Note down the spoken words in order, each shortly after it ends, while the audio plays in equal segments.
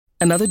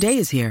Another day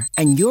is here,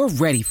 and you're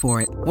ready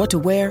for it. What to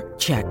wear?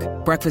 Check.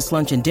 Breakfast,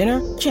 lunch, and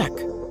dinner? Check.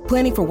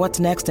 Planning for what's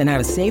next and how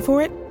to save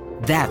for it?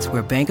 That's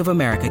where Bank of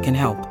America can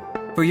help.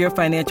 For your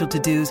financial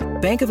to-dos,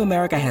 Bank of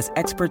America has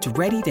experts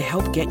ready to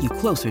help get you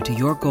closer to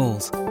your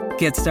goals.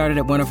 Get started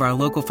at one of our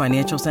local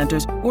financial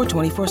centers or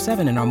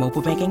 24/7 in our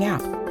mobile banking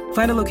app.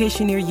 Find a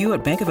location near you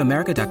at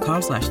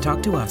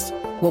bankofamerica.com/talktous.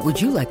 What would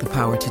you like the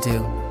power to do?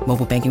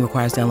 Mobile banking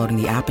requires downloading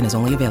the app and is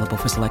only available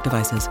for select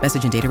devices.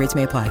 Message and data rates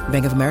may apply.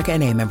 Bank of America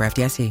N.A., member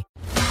FDIC.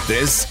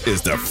 This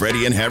is the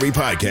Freddie and Harry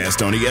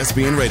podcast on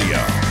ESPN Radio.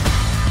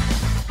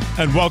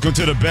 And welcome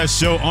to the best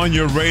show on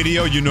your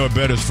radio. You know it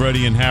better as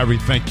Freddie and Harry.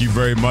 Thank you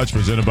very much.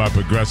 Presented by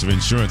Progressive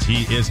Insurance.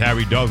 He is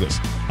Harry Douglas.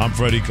 I'm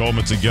Freddie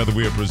Coleman. Together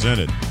we are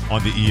presented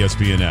on the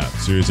ESPN app,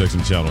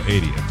 SiriusXM Channel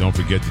 80. And don't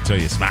forget to tell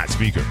your smart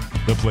speaker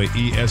to play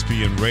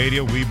ESPN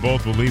Radio. We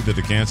both believe that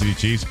the Kansas City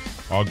Chiefs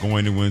are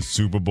going to win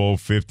Super Bowl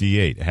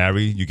 58.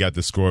 Harry, you got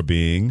the score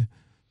being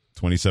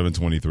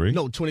 27-23?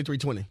 No,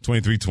 23-20.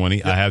 23-20.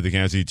 Yep. I have the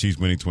Kansas City Chiefs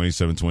winning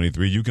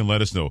 27-23. You can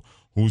let us know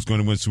who's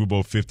going to win Super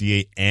Bowl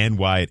 58 and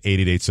why at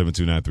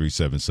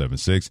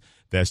 888-729-3776.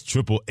 That's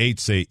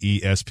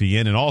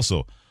 888-SAY-ESPN. And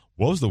also,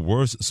 what was the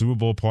worst Super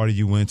Bowl party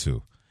you went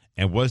to?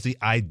 And what's the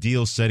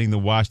ideal setting to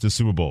watch the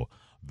Super Bowl?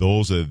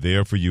 Those are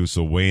there for you.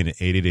 So weigh in at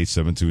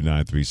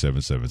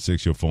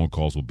 888-729-3776. Your phone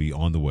calls will be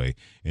on the way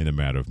in a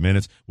matter of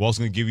minutes. We're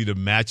also going to give you the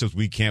matchups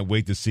we can't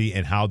wait to see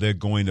and how they're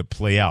going to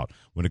play out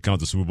when it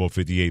comes to Super Bowl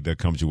 58. That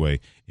comes your way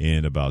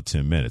in about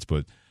 10 minutes.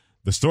 But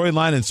the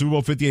storyline in Super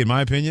Bowl 58, in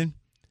my opinion,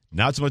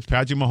 not so much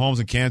Patrick Mahomes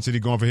and Kansas City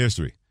going for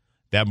history.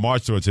 That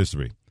march towards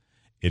history.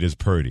 It is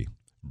Purdy,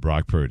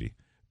 Brock Purdy.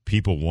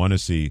 People want to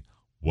see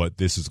what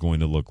this is going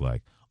to look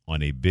like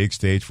on a big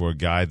stage for a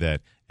guy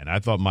that, and I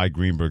thought Mike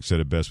Greenberg said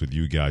it best with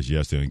you guys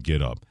yesterday on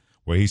Get Up,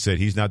 where he said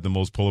he's not the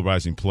most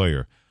polarizing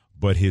player,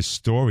 but his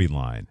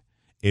storyline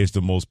is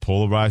the most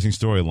polarizing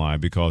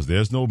storyline because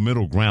there's no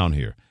middle ground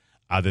here.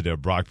 Either they're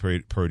Brock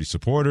Purdy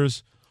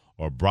supporters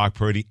or Brock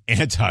Purdy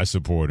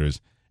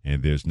anti-supporters,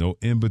 and there's no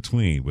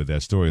in-between with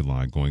that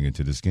storyline going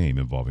into this game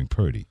involving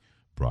Purdy,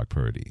 Brock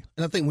Purdy.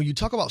 And I think when you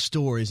talk about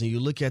stories and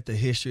you look at the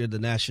history of the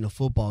National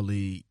Football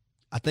League,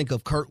 I think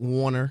of Kurt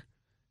Warner,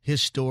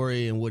 his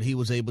story and what he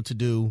was able to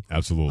do.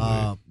 Absolutely.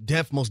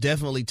 Most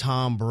definitely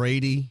Tom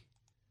Brady. I'm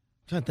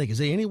trying to think, is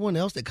there anyone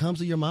else that comes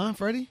to your mind,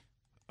 Freddie?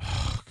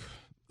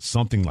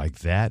 Something like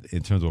that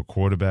in terms of a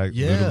quarterback,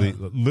 Yeah.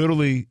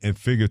 literally and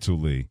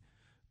figuratively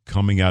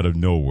coming out of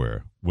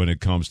nowhere when it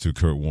comes to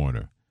Kurt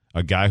Warner,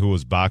 a guy who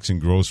was boxing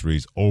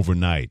groceries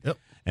overnight. Yep.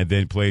 And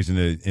then plays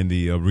in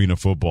the Arena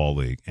Football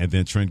League. And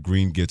then Trent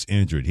Green gets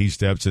injured. He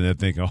steps in and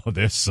thinking, oh,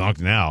 they're sunk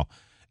now.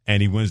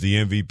 And he wins the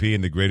MVP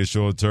in the greatest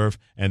show on turf,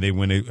 and they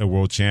win a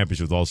world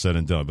championship with all said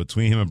and done.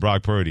 Between him and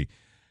Brock Purdy,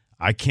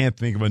 I can't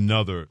think of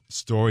another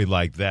story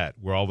like that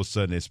where all of a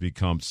sudden it's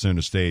become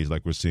center stage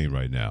like we're seeing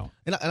right now.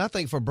 And I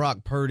think for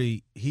Brock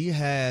Purdy, he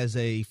has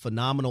a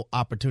phenomenal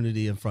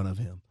opportunity in front of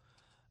him.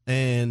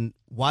 And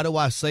why do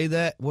I say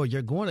that? Well,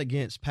 you're going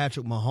against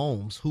Patrick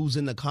Mahomes, who's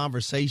in the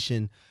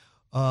conversation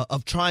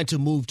of trying to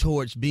move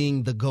towards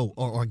being the GOAT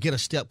or get a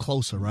step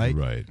closer, right?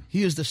 Right.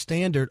 He is the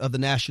standard of the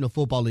National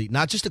Football League,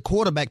 not just the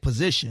quarterback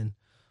position,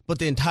 but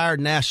the entire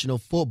National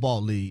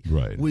Football League.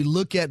 Right. We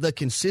look at the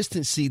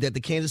consistency that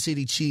the Kansas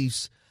City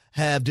Chiefs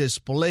have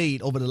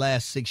displayed over the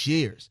last 6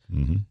 years.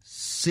 Mm-hmm.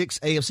 6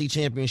 AFC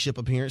Championship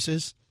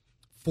appearances,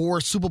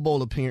 4 Super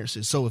Bowl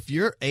appearances. So if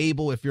you're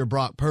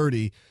Brock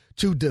Purdy,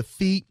 to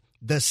defeat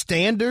the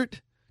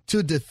standard,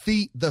 to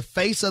defeat the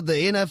face of the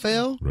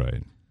NFL,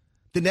 right,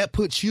 then that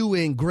puts you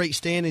in great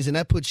standings and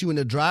that puts you in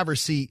the driver's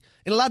seat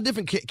in a lot of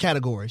different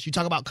categories. You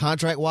talk about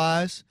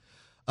contract-wise,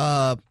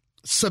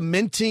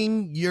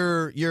 cementing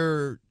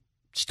your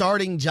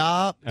starting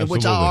job, in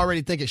which I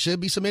already think it should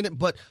be cemented,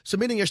 but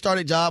cementing your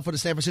starting job for the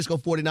San Francisco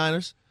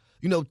 49ers,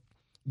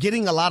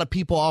 getting a lot of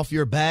people off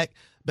your back,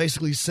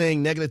 basically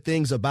saying negative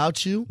things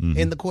about you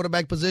in the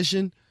quarterback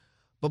position.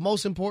 But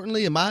most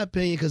importantly, in my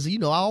opinion, because, I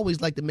always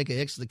like to make an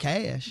extra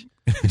cash.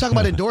 You talk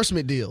about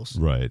endorsement deals.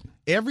 Right.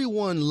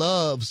 Everyone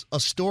loves a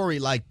story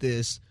like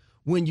this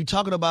when you're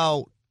talking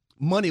about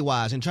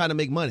money-wise and trying to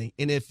make money.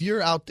 And if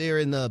you're out there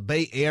in the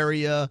Bay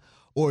Area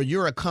or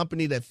you're a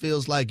company that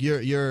feels like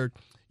your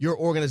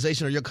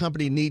organization or your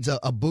company needs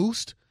a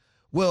boost,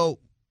 well,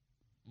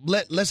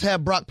 let's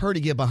have Brock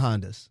Purdy get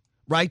behind us,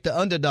 right? The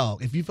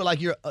underdog. If you feel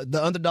like you're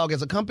the underdog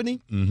as a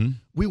company,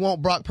 we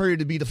want Brock Purdy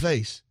to be the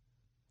face.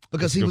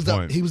 Because he was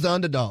the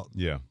underdog.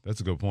 Yeah, that's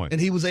a good point. And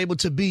he was able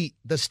to beat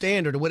the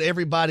standard and what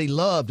everybody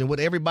loved and what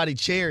everybody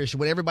cherished,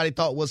 what everybody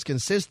thought was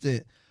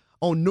consistent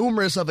on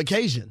numerous of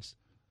occasions.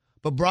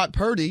 But Brock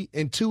Purdy,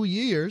 in 2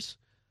 years,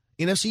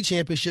 NFC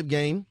Championship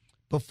game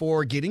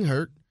before getting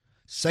hurt.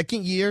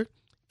 Second year,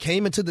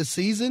 came into the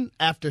season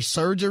after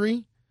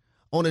surgery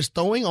on his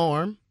throwing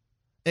arm,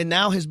 and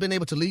now has been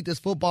able to lead this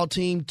football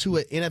team to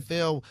an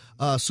NFL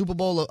Super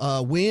Bowl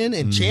win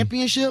and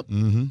championship.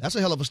 That's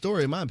a hell of a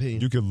story, in my opinion.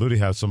 You could literally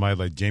have somebody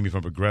like Jamie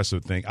from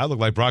Progressive think, I look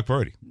like Brock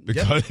Purdy.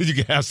 Because you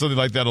can have something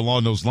like that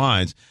along those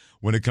lines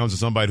when it comes to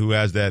somebody who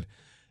has that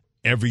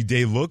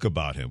everyday look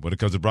about him when it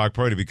comes to Brock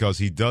Purdy, because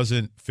he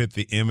doesn't fit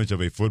the image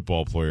of a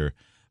football player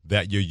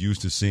that you're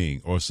used to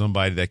seeing, or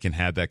somebody that can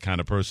have that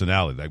kind of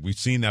personality. Like we've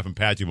seen that from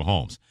Patrick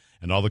Mahomes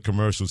and all the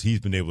commercials he's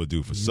been able to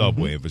do for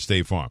Subway and for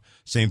State Farm.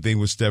 Same thing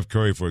with Steph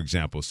Curry, for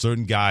example.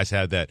 Certain guys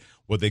have that,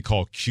 what they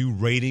call Q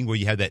rating, where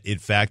you have that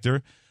it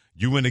factor.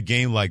 You win a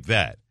game like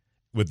that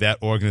with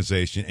that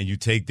organization and you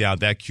take down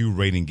that Q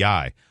rating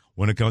guy.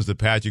 When it comes to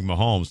Patrick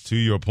Mahomes, to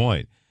your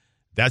point,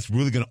 that's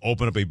really going to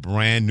open up a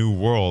brand new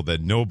world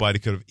that nobody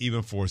could have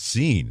even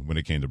foreseen when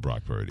it came to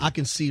Brock Purdy. I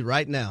can see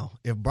right now,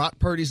 if Brock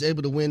Purdy's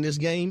able to win this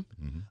game,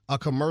 a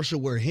commercial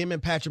where him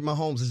and Patrick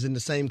Mahomes is in the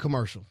same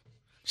commercial.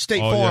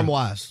 State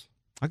Farm-wise.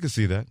 I can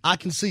see that. I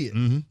can see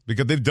it.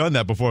 Because they've done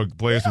that before,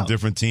 players from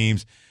different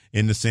teams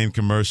in the same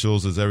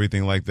commercials as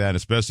everything like that,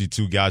 especially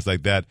two guys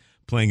like that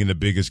playing in the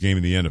biggest game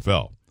in the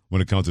NFL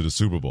when it comes to the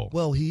Super Bowl.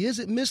 Well, he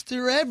isn't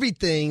Mr.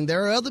 Everything.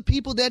 There are other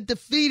people that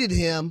defeated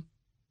him.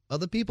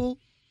 Other people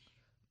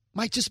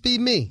might just be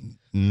me.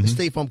 The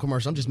State Farm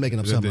commercial. I'm just making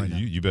up something right now.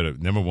 You better,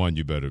 number one,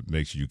 you better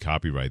make sure you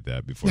copyright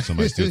that before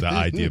somebody steals that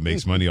idea,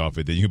 makes money off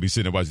it. Then you'll be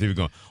sitting there watching TV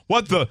going,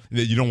 what the?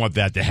 You don't want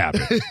that to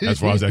happen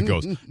as far as that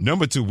goes.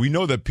 Number two, we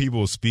know that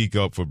people speak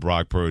up for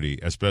Brock Purdy,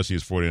 especially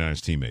his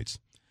 49ers teammates.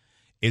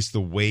 It's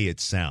the way it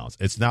sounds.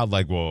 It's not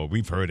like, well,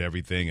 we've heard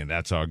everything and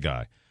that's our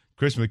guy.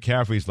 Chris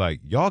McCaffrey's like,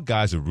 y'all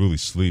guys are really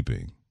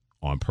sleeping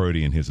on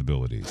Purdy and his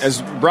abilities.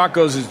 As Brock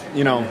goes,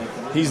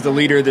 he's the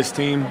leader of this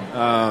team.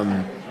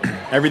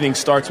 Everything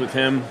starts with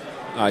him.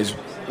 He's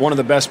one of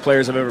the best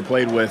players I've ever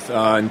played with.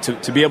 And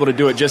to be able to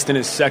do it just in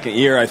his second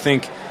year, I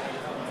think,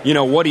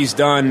 what he's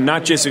done,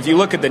 not just if you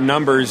look at the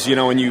numbers,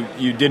 and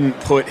you didn't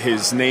put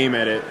his name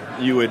at it,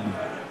 you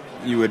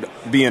would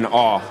be in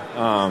awe.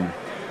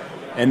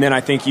 And then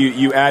I think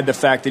you add the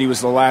fact that he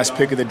was the last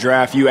pick of the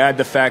draft. You add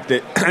the fact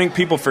that I think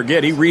people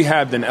forget he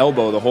rehabbed an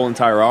elbow the whole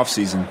entire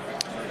offseason.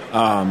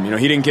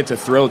 He didn't get to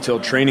throw till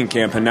training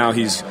camp, and now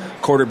he's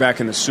quarterback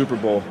in the Super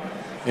Bowl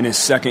in his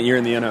second year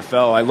in the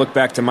NFL. I look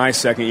back to my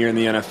second year in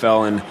the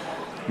NFL, and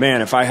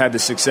man, if I had the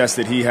success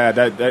that he had,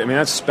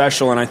 that's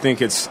special, and I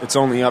think it's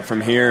only up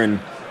from here. And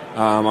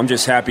I'm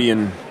just happy,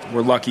 and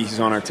we're lucky he's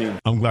on our team.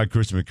 I'm glad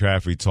Christian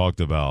McCaffrey talked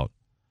about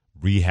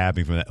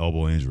rehabbing from that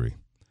elbow injury,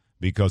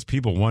 because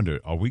people wonder,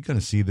 are we going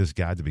to see this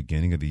guy at the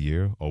beginning of the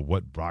year, or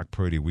what Brock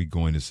Purdy are we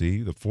going to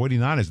see? The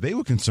 49ers, they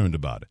were concerned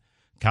about it.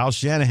 Kyle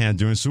Shanahan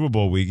during Super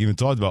Bowl week even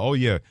talked about,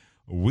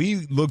 we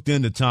looked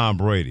into Tom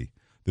Brady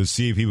to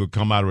see if he would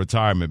come out of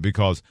retirement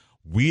because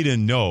we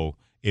didn't know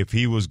if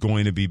he was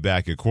going to be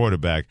back at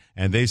quarterback.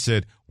 And they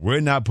said,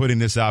 we're not putting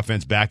this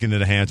offense back into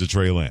the hands of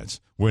Trey Lance.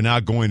 We're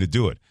not going to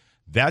do it.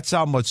 That's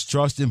how much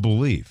trust and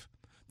belief.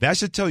 That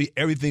should tell you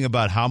everything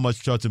about how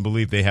much trust and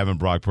belief they have in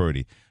Brock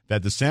Purdy.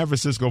 That the San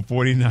Francisco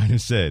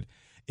 49ers said,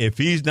 if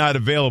he's not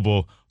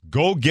available,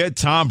 go get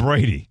Tom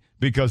Brady,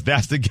 because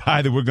that's the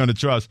guy that we're going to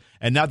trust,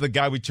 and not the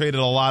guy we traded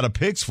a lot of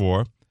picks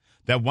for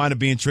that wind up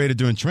being traded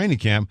during training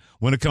camp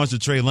when it comes to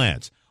Trey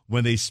Lance.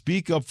 When they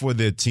speak up for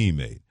their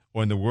teammate,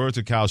 or in the words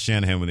of Kyle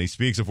Shanahan, when they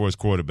speak up for his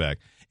quarterback,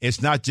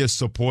 it's not just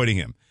supporting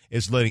him.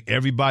 It's letting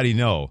everybody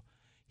know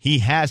he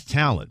has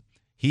talent.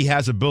 He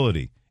has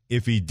ability.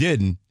 If he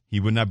didn't, he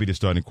would not be the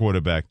starting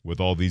quarterback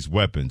with all these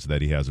weapons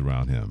that he has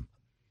around him.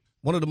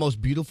 One of the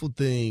most beautiful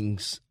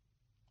things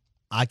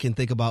I can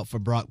think about for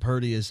Brock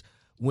Purdy is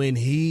when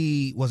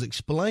he was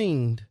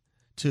explained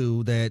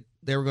to that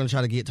they were going to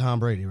try to get Tom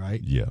Brady,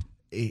 right? Yeah.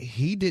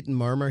 He didn't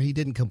murmur. He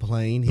didn't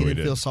complain. He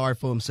didn't feel sorry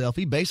for himself.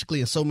 He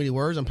basically, in so many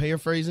words, I'm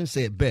paraphrasing,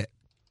 said, bet.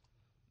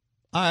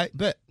 All right,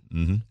 bet.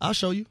 Mm-hmm. I'll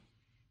show you.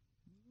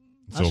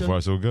 So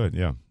far, so good,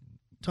 yeah.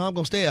 Tom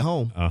going to stay at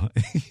home.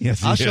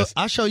 Yes,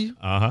 I'll show you.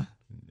 Uh-huh.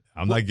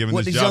 I'm not giving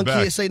this job back. What these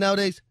young kids say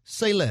nowadays,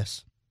 say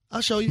less.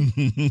 I'll show you.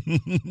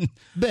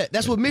 Bet.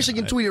 That's what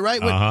Michigan tweeted,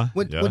 right?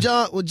 With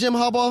Jim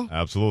Harbaugh?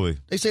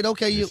 Absolutely. They said,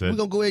 okay, we're going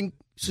to go ahead and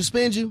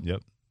suspend you.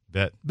 Yep.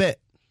 Bet.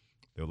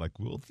 They're like,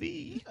 we'll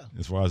see. Yeah.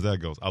 As far as that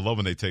goes. I love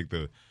when they take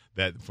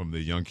that from the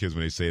young kids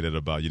when they say that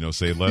about,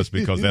 say less,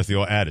 because that's the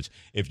old adage.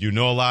 If you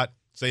know a lot,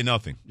 say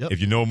nothing. Yep. If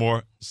you know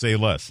more, say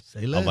less.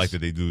 Say less. I like that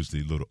they do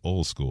the little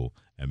old school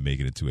and make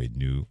it into a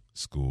new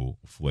school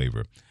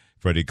flavor.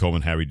 Freddie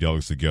Coleman, Harry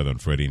Douglas together on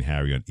Freddie and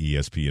Harry on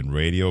ESPN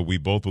Radio. We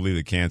both believe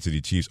the Kansas City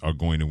Chiefs are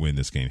going to win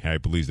this game. Harry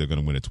believes they're going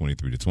to win it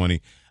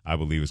 23-20. I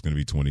believe it's going to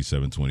be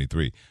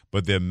 27-23.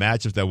 But they're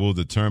matchups that will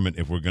determine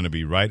if we're going to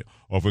be right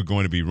or if we're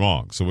going to be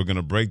wrong. So we're going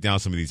to break down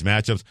some of these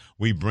matchups.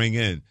 We bring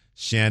in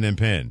Shannon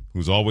Penn,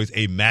 who's always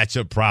a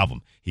matchup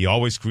problem. He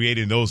always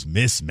creating those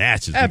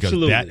mismatches.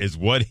 Absolutely. Because that is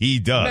what he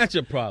does.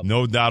 Matchup problem.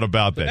 No doubt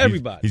about that.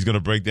 Everybody. He's going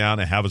to break down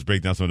and have us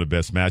break down some of the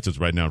best matchups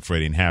right now on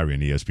Freddie and Harry on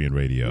ESPN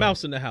Radio.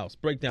 Mouse in the house.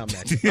 Breakdown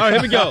matchups. All right,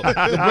 here we go.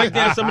 We'll break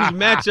down some of these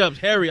matchups.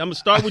 Harry, I'm going to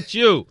start with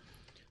you.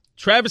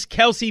 Travis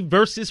Kelce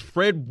versus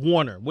Fred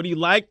Warner. What do you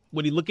like?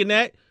 What are you looking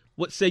at?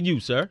 What say you,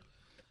 sir?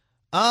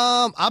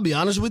 I'll be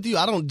honest with you.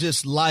 I don't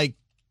just like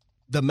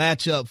the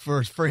matchup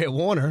for Fred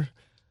Warner.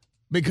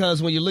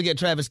 Because when you look at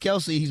Travis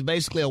Kelce, he's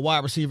basically a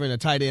wide receiver in a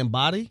tight end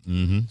body.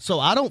 Mm-hmm. So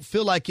I don't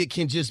feel like it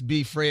can just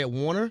be Fred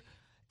Warner.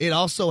 it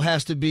also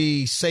has to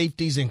be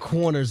safeties and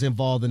corners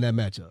involved in that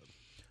matchup.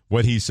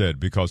 What he said,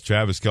 because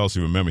Travis Kelce,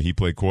 remember, he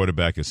played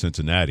quarterback at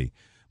Cincinnati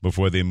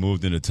before they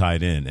moved into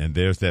tight end, and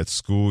there's that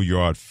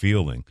schoolyard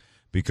feeling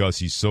because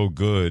he's so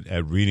good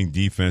at reading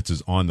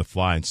defenses on the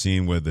fly and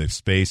seeing where the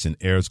space and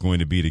air is going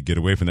to be to get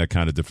away from that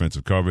kind of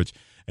defensive coverage.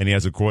 And he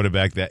has a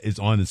quarterback that is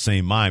on the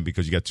same mind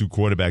because you got two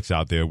quarterbacks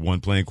out there, one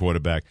playing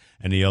quarterback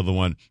and the other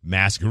one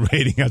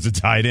masquerading as a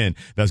tight end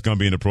that's going to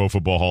be in the Pro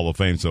Football Hall of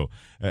Fame. So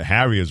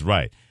Harry is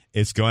right.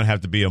 It's going to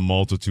have to be a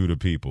multitude of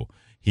people.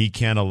 He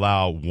can't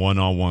allow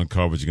one-on-one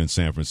coverage against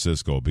San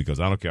Francisco because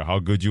I don't care how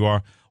good you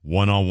are,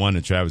 one-on-one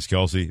and Travis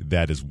Kelce,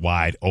 that is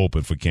wide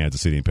open for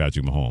Kansas City and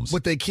Patrick Mahomes.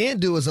 What they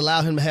can't do is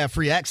allow him to have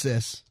free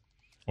access.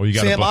 You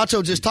Sam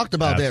Acho just talked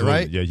about that,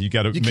 right? Yeah, you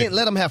can't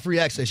let him have free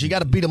access. You got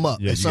to beat him up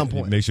at some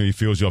point. Make sure he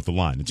feels you off the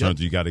line. In terms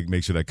of you got to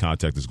make sure that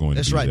contact is going.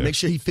 That's right. There. Make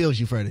sure he feels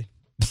you, Freddie.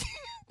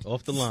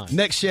 Off the line.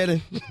 Next,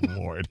 Shannon.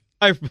 Lord.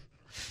 All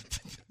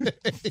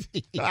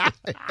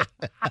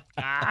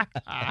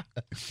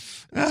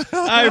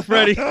right,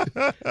 Freddie.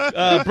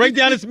 Break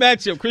down this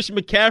matchup: Christian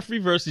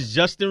McCaffrey versus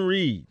Justin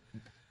Reed.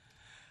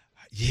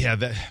 Yeah,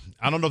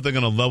 I don't know if they're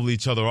going to level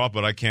each other off,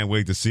 but I can't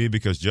wait to see it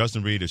because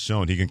Justin Reed has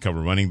shown he can cover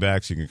running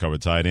backs, he can cover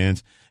tight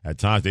ends. At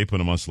times, they put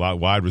him on slot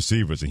wide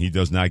receivers, and he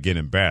does not get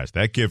embarrassed.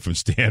 That kid from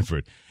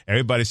Stanford,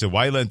 everybody said,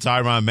 why are you letting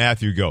Tyrann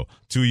Mathieu go?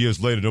 2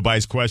 years later,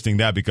 nobody's questioning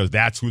that because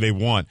that's who they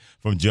want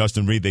from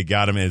Justin Reed. They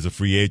got him as a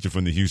free agent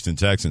from the Houston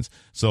Texans.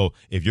 So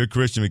if you're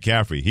Christian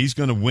McCaffrey, he's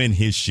going to win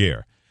his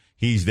share.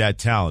 He's that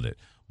talented.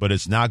 But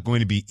it's not going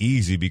to be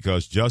easy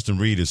because Justin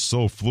Reed is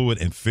so fluid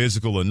and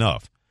physical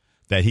enough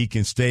that he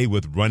can stay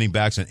with running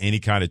backs on any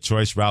kind of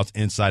choice routes,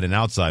 inside and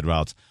outside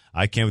routes.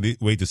 I can't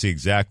wait to see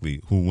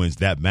exactly who wins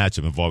that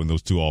matchup involving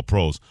those two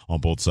all-pros on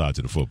both sides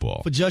of the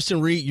football. For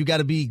Justin Reed, you got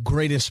to be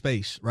great in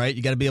space, right?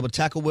 You got to be able to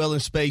tackle well in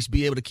space,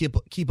 be able to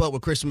keep up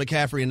with Christian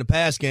McCaffrey in the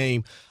pass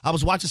game. I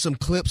was watching some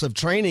clips of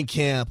training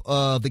camp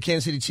of the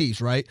Kansas City Chiefs,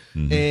 right?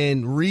 Mm-hmm.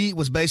 And Reed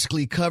was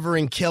basically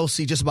covering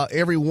Kelce just about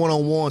every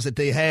one-on-ones that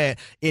they had,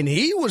 and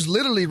he was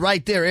literally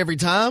right there every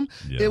time.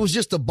 Yeah. It was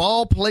just the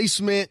ball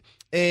placement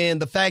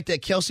and the fact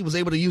that Kelce was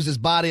able to use his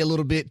body a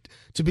little bit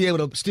to be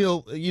able to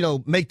still,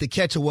 make the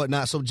catch or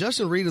whatnot. So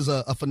Justin Reed is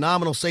a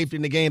phenomenal safety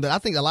in the game that I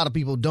think a lot of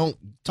people don't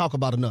talk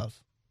about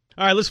enough.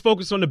 All right, let's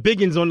focus on the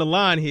biggins on the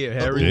line here,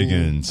 Harry.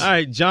 Biggins. All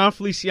right, John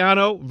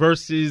Feliciano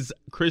versus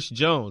Chris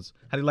Jones.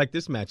 How do you like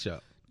this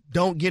matchup?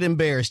 Don't get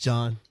embarrassed,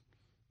 John.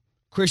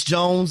 Chris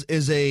Jones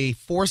is a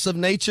force of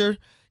nature.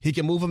 He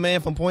can move a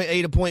man from point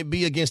A to point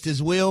B against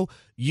his will.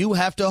 You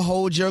have to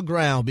hold your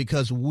ground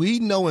because we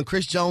know, and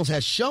Chris Jones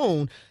has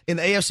shown in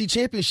the AFC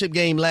Championship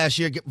game last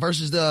year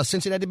versus the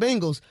Cincinnati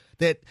Bengals,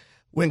 that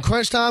when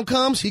crunch time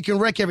comes, he can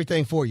wreck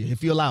everything for you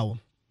if you allow him.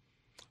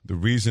 The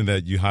reason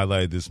that you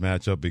highlighted this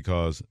matchup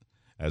because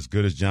as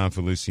good as John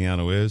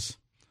Feliciano is,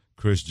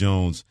 Chris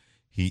Jones,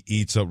 he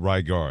eats up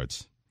right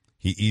guards.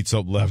 He eats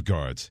up left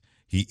guards.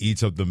 He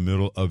eats up the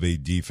middle of a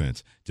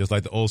defense. Just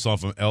like the old song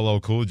from LL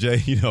Cool J,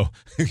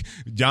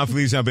 John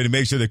Feliciano better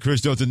make sure that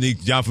Chris Jones doesn't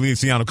eat John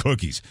Feliciano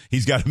cookies.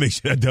 He's got to make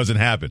sure that doesn't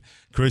happen.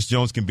 Chris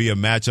Jones can be a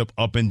matchup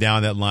up and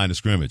down that line of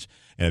scrimmage.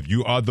 And if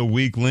you are the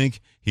weak link,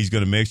 he's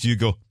going to make sure you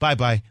go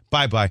bye-bye,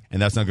 bye-bye, and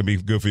that's not going to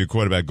be good for your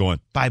quarterback going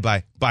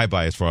bye-bye,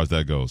 bye-bye as far as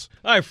that goes.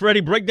 All right,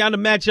 Freddie, break down the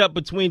matchup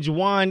between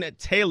Jawaan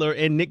Taylor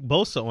and Nick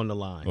Bosa on the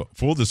line. Well,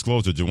 full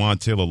disclosure, Jawaan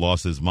Taylor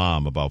lost his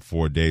mom about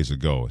 4 days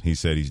ago. He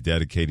said he's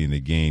dedicating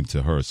the game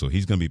to her, so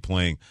he's going to be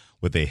playing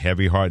with a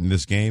heavy heart in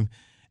this game.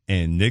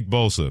 And Nick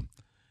Bosa,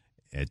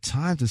 at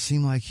times it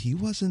seemed like he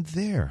wasn't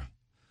there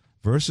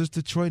versus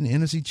Detroit in the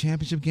NFC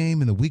Championship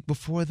game and the week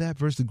before that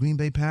versus the Green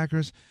Bay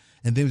Packers.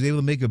 And then was able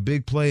to make a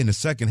big play in the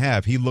second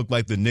half. He looked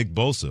like the Nick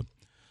Bosa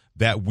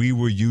that we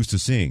were used to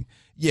seeing.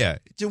 Yeah,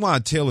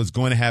 Jawaan Taylor is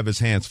going to have his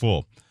hands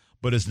full.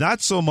 But it's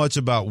not so much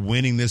about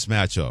winning this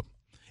matchup.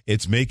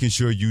 It's making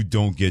sure you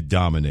don't get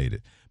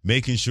dominated.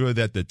 Making sure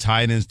that the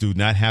tight ends do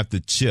not have to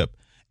chip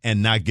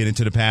and not get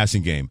into the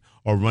passing game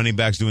or running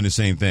backs doing the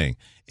same thing.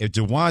 If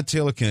Jawaan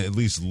Taylor can at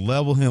least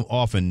level him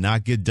off and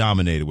not get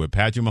dominated where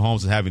Patrick Mahomes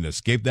is having to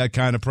escape that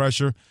kind of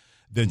pressure,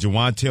 then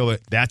Jawaan Taylor,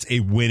 that's a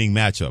winning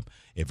matchup.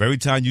 If every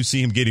time you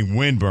see him getting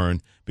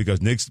windburn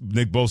because Nick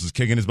Bosa is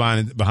kicking his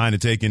behind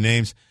and taking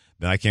names,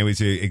 then I can't wait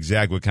to see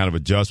exactly what kind of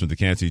adjustment the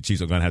Kansas City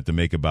Chiefs are going to have to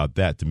make about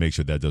that to make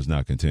sure that does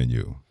not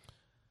continue.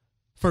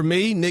 For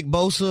me, Nick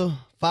Bosa,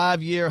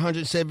 5-year,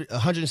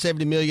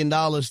 $170 million,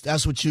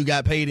 that's what you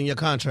got paid in your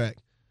contract.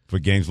 For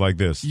games like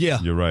this. Yeah.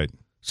 You're right.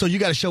 So you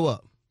got to show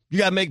up. You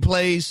got to make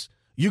plays.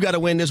 You got to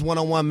win this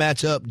one-on-one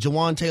matchup.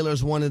 Jawaan Taylor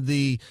is one of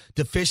the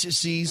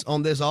deficiencies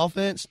on this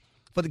offense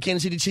for the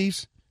Kansas City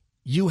Chiefs.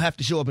 You have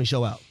to show up and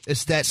show out.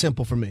 It's that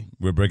simple for me.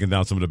 We're breaking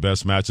down some of the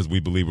best matches we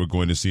believe we're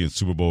going to see in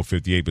Super Bowl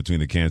 58 between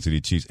the Kansas City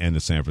Chiefs and the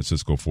San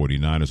Francisco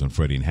 49ers on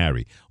Freddie and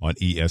Harry on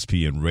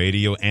ESPN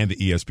Radio and the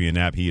ESPN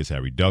app. He is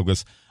Harry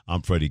Douglas.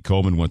 I'm Freddie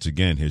Coleman. Once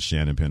again, here's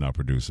Shannon Penn, our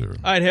producer.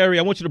 All right, Harry,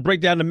 I want you to break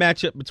down the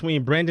matchup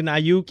between Brandon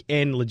Ayuk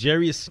and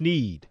L'Jarius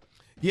Sneed.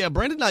 Yeah,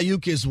 Brandon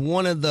Ayuk is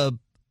one of the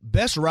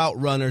best route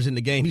runners in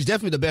the game. He's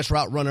definitely the best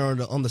route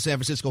runner on the San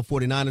Francisco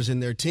 49ers in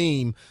their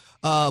team.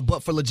 But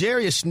for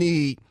L'Jarius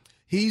Sneed,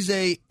 he's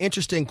a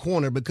interesting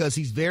corner because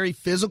he's very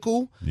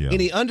physical,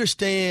 and he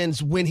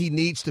understands when he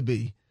needs to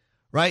be.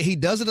 Right, he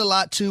does it a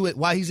lot too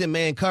while he's in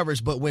man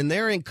coverage. But when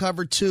they're in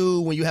cover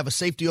 2, when you have a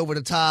safety over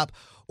the top,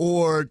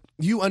 or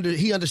he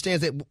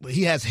understands that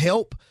he has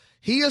help,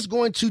 he is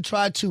going to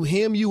try to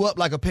hem you up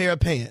like a pair of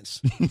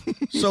pants.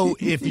 So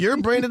if you're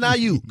Brandon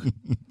Ayuk,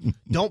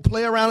 don't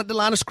play around at the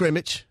line of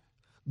scrimmage.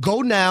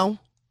 Go now,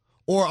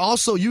 or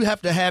also you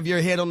have to have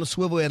your head on the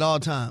swivel at all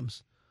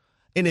times.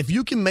 And if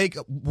you can make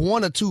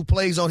 1 or 2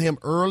 plays on him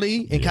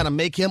early and kind of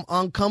make him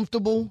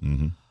uncomfortable,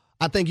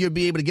 I think you'll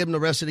be able to give him the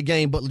rest of the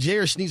game. But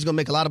L'Jarius Sneed's going to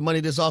make a lot of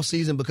money this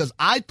offseason because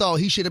I thought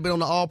he should have been on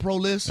the All-Pro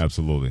list.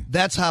 Absolutely.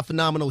 That's how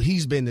phenomenal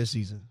he's been this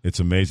season. It's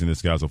amazing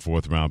this guy's a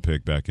 4th-round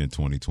pick back in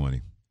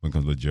 2020 when it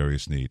comes to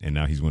L'Jarius Sneed, and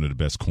now he's one of the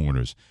best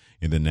corners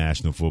in the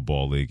National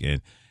Football League.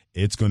 And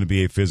it's going to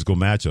be a physical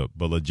matchup,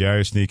 but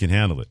L'Jarius Sneed can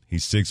handle it.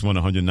 He's 6'1",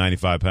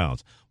 195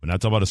 pounds. We're not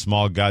talking about a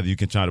small guy that you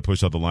can try to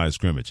push out the line of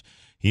scrimmage.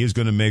 He is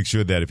going to make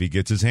sure that if he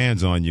gets his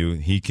hands on you,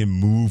 he can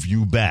move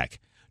you back,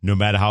 no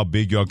matter how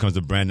big you are. Comes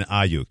to Brandon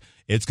Ayuk.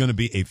 It's going to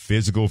be a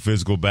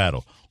physical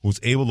battle. Who's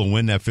able to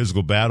win that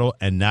physical battle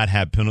and not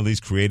have penalties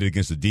created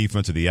against the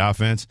defense or the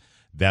offense,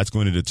 that's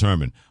going to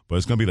determine. But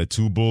it's going to be like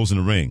 2 bulls in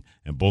the ring,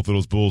 and both of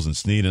those bulls, and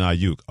Sneed and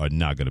Ayuk, are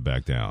not going to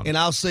back down. And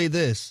I'll say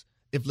this.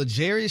 If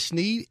L'Jarius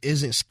Sneed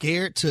isn't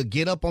scared to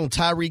get up on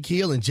Tyreek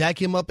Hill and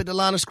jack him up at the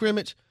line of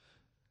scrimmage,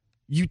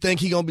 you think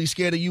he's going to be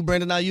scared of you,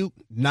 Brandon Ayuk?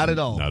 Not at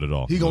all. Not at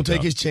all. He's going to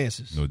take his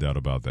chances. No doubt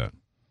about that.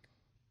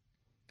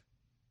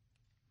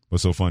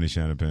 What's so funny,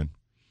 Shannon Penn?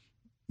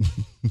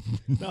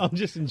 No, I'm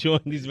just enjoying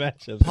these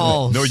matchups.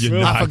 Pause. No, you're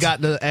not. I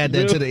forgot to add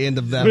that to the end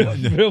of that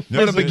one.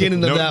 No, the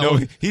beginning of that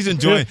one. He's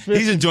enjoying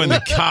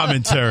the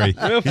commentary.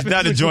 He's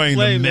not enjoying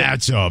the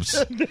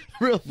matchups.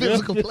 Real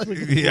physical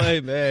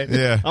play. Man.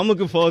 Yeah. I'm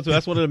looking forward to it.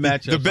 That's one of the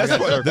matchups.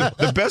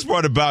 The best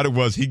part about it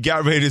was he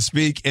got ready to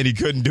speak and he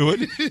couldn't do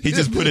it. He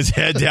just put his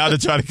head down to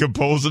try to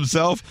compose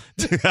himself.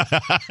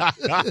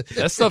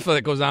 That's stuff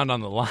that goes down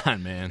on the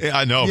line, man. Yeah,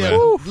 I know, Yeah,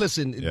 man.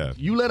 listen,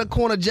 you let a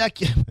corner jack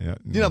you. Yeah.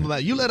 You know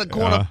about you let a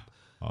corner.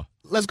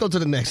 Let's go to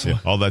the next one.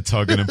 All that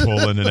tugging and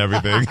pulling and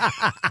everything.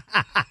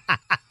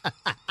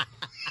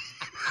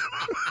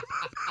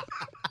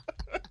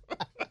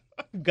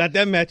 Got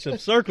that matchup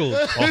circled.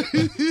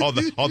 all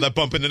that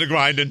bumping and the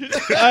grinding. All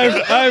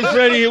right,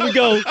 Freddie, here we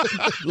go.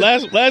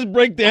 Last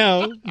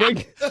breakdown.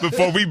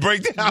 Before we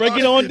break down. Break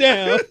it on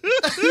down.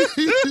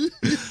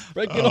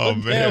 Break it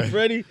on down,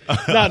 Freddie.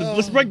 Now,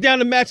 let's break down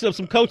the matchup,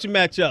 some coaching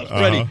matchups.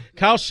 Freddie,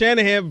 Kyle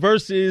Shanahan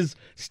versus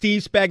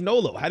Steve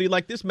Spagnuolo. How do you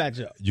like this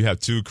matchup? You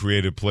have 2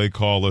 creative play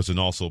callers and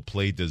also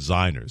play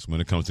designers when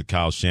it comes to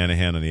Kyle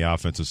Shanahan on the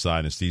offensive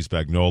side and Steve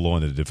Spagnuolo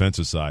on the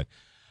defensive side.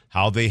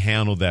 How they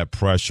handle that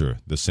pressure,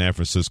 the San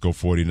Francisco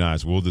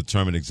 49ers, will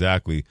determine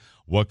exactly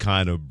what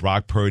kind of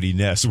Brock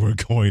Purdy-ness we're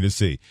going to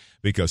see.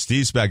 Because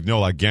Steve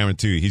Spagnuolo, I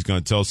guarantee you, he's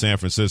going to tell San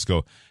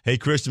Francisco, hey,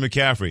 Christian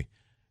McCaffrey,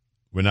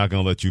 we're not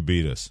going to let you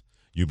beat us.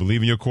 You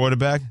believe in your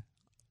quarterback?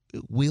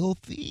 We'll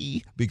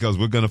see. Because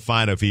we're going to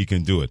find out if he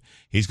can do it.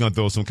 He's going to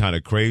throw some kind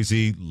of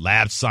crazy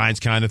lab science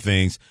kind of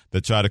things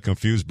that try to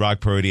confuse Brock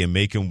Purdy and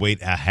make him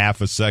wait a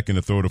half a second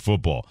to throw the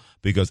football.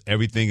 Because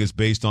everything is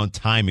based on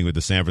timing with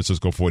the San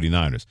Francisco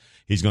 49ers.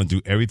 He's going to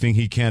do everything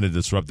he can to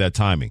disrupt that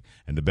timing.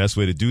 And the best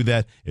way to do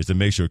that is to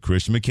make sure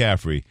Christian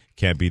McCaffrey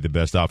can't be the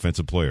best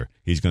offensive player.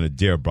 He's going to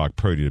dare Brock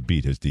Purdy to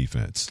beat his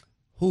defense.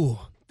 Ooh.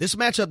 This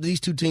matchup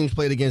these 2 teams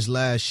played against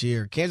last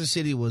year, Kansas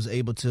City was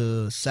able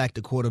to sack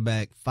the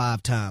quarterback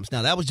 5 times.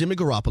 Now, that was Jimmy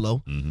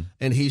Garoppolo,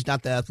 and he's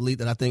not the athlete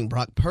that I think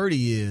Brock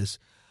Purdy is.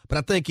 But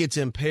I think it's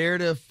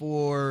imperative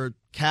for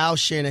Kyle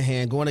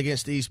Shanahan going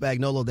against Steve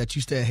Spagnuolo that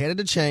you stay ahead of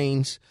the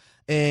chains,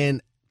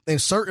 and in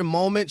certain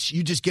moments,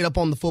 you just get up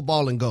on the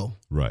football and go.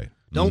 Right.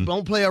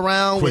 Don't play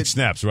around. Quick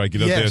snaps, right?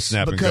 Get up there,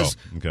 snap, and go.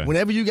 Okay.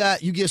 Whenever you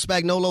give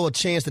Spagnuolo a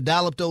chance to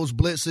dial up those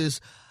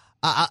blitzes,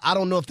 I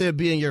don't know if they'd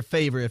be in your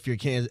favor if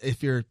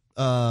you're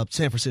San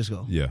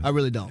Francisco. Yeah. I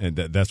really don't. And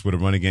that's where the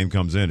running game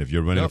comes in. If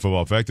you're running the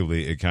football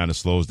effectively, it kind of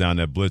slows down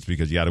that blitz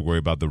because you got to worry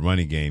about the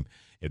running game.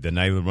 If they're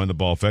not able to run the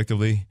ball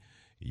effectively,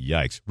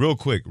 yikes. Real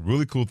quick,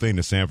 really cool thing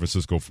the San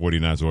Francisco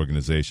 49ers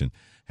organization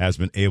has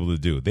been able to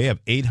do. They have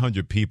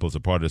 800 people as a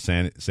part of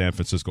the San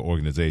Francisco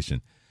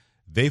organization.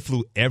 They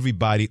flew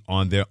everybody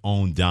on their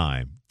own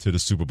dime to the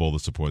Super Bowl to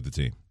support the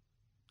team.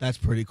 That's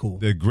pretty cool.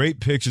 There are great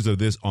pictures of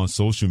this on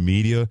social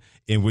media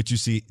in which you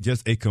see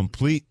just a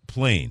complete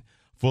plane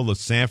full of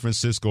San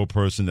Francisco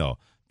personnel.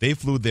 They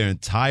flew their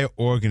entire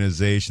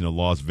organization to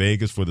Las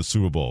Vegas for the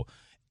Super Bowl.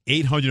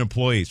 800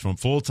 employees from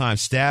full-time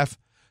staff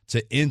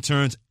to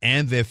interns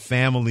and their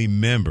family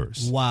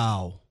members.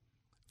 Wow.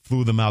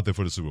 Flew them out there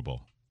for the Super Bowl.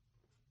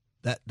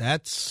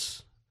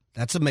 That's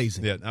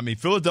amazing. Yeah, I mean,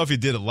 Philadelphia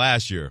did it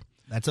last year.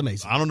 That's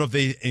amazing. I don't know if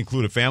they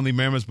included family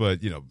members, but,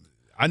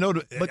 I know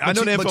the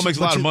NFL makes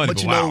a lot of money.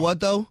 But you know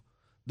what, though?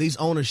 These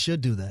owners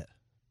should do that.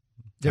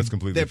 That's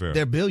completely fair.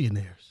 They're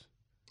billionaires.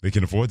 They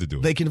can afford to do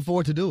it. They can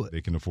afford to do it. They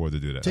can afford to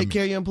do that. Take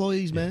care of your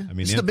employees, man. I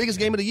mean, it's the biggest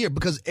game of the year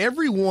because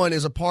everyone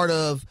is a part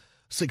of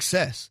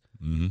success.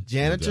 Mm-hmm.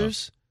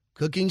 Janitors,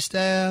 cooking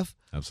staff.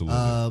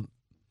 Absolutely.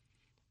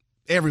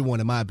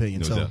 Everyone, in my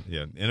opinion. No doubt.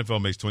 Yeah,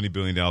 NFL makes $20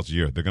 billion a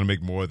year. They're going to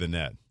make more than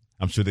that.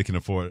 I'm sure they can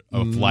afford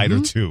a flight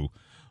or two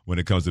when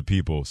it comes to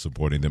people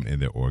supporting them in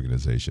their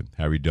organization.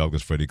 Harry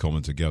Douglas, Freddie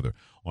Coleman together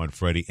on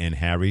Freddie and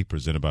Harry,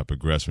 presented by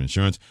Progressive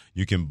Insurance.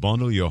 You can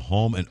bundle your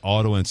home and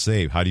auto and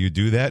save. How do you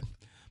do that?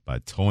 By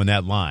towing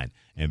that line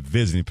and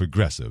visiting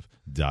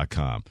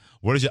Progressive.com.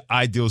 What is your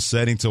ideal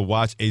setting to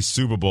watch a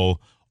Super Bowl,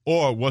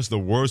 or what's the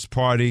worst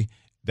party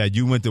that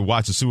you went to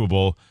watch a Super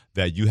Bowl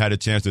that you had a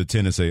chance to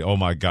attend and say, oh,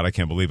 my God, I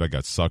can't believe I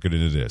got suckered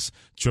into this?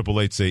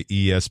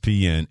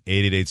 888-SAY-ESPN,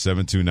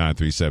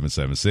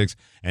 888-729-3776.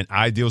 An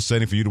ideal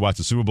setting for you to watch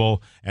the Super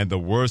Bowl and the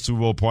worst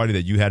Super Bowl party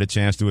that you had a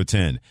chance to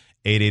attend,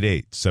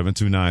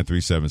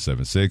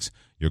 888-729-3776.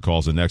 Your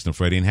calls are next on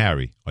Freddie and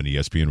Harry on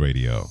ESPN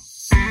Radio.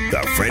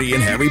 The Freddie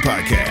and Harry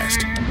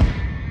Podcast.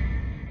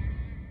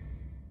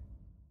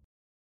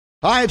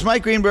 Hi, it's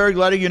Mike Greenberg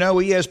letting you know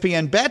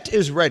ESPN Bet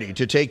is ready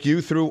to take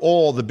you through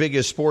all the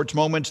biggest sports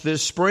moments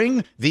this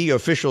spring. The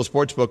official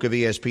sportsbook of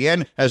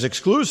ESPN has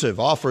exclusive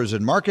offers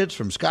and markets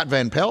from Scott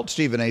Van Pelt,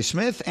 Stephen A.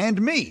 Smith,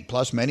 and me,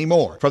 plus many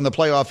more. From the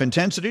playoff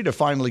intensity to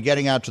finally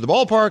getting out to the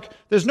ballpark,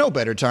 there's no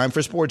better time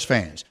for sports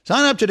fans.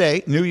 Sign up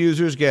today. New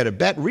users get a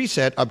bet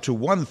reset up to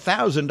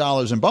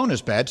 $1,000 in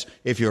bonus bets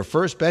if your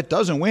first bet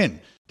doesn't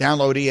win.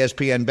 Download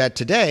ESPN Bet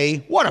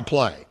today. What a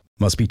play.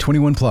 Must be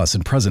 21 plus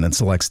and present in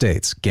select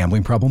states.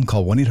 Gambling problem?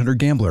 Call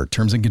 1-800-GAMBLER.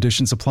 Terms and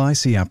conditions apply.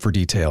 See app for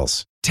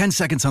details. 10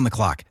 seconds on the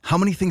clock. How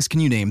many things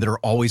can you name that are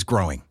always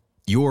growing?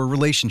 Your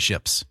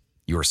relationships,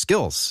 your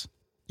skills,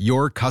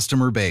 your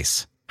customer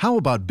base. How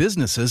about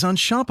businesses on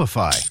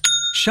Shopify?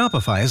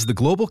 Shopify is the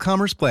global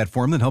commerce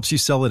platform that helps you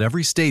sell at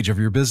every stage of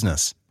your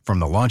business. From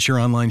the launch your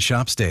online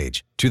shop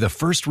stage to the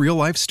first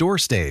real-life store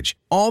stage,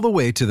 all the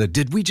way to the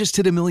did we just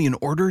hit a million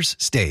orders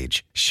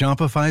stage.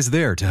 Shopify's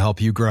there to help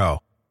you grow.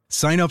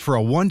 Sign up for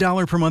a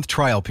 $1 per month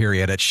trial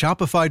period at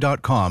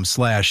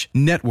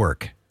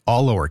shopify.com/network,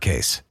 all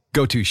lowercase.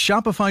 Go to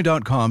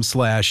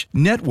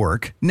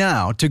shopify.com/network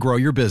now to grow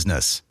your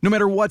business, no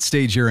matter what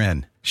stage you're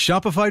in.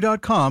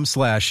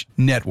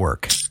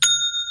 Shopify.com/network.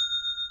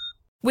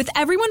 With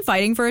everyone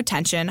fighting for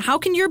attention, how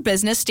can your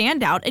business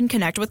stand out and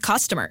connect with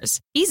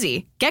customers?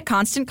 Easy. Get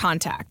Constant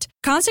Contact.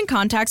 Constant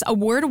Contact's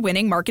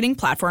award-winning marketing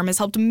platform has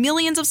helped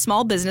millions of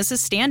small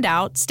businesses stand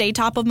out, stay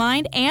top of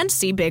mind, and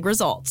see big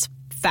results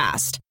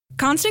fast.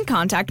 Constant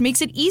Contact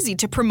makes it easy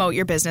to promote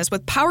your business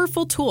with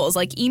powerful tools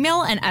like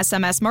email and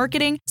SMS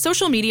marketing,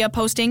 social media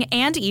posting,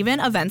 and even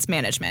events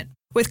management.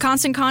 With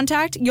Constant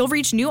Contact, you'll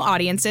reach new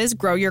audiences,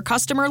 grow your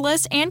customer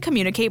list, and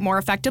communicate more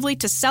effectively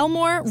to sell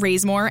more,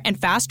 raise more, and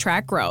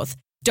fast-track growth.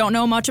 Don't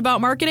know much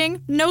about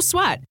marketing? No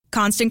sweat.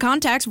 Constant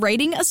Contact's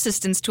writing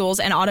assistance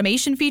tools and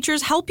automation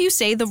features help you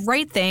say the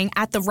right thing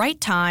at the right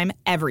time,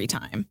 every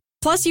time.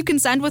 Plus, you can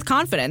send with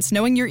confidence,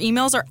 knowing your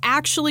emails are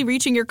actually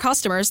reaching your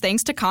customers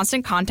thanks to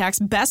Constant Contact's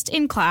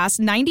best-in-class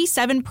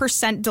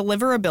 97%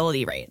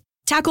 deliverability rate.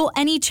 Tackle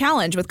any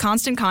challenge with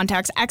Constant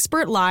Contact's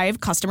expert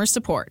live customer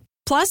support.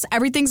 Plus,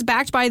 everything's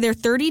backed by their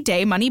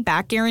 30-day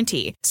money-back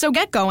guarantee. So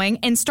get going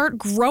and start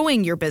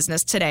growing your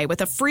business today with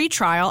a free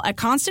trial at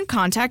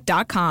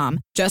ConstantContact.com.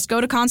 Just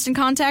go to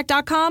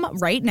ConstantContact.com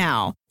right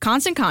now.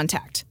 Constant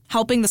Contact,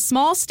 helping the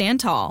small stand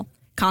tall.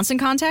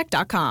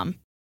 ConstantContact.com.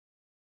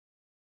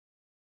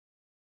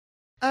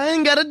 I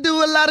ain't got to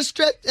do a lot of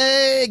stretch.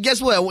 Hey,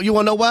 guess what? You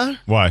want to know why?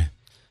 Why?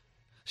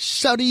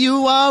 Shawty,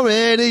 you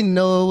already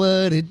know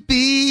what it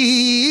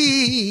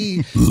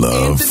be.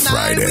 Love And tonight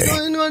Friday.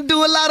 We're going to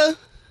do a lot of...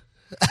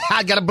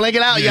 I got to blank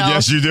it out, y'all.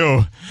 Yes, you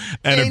do.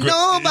 And Ain't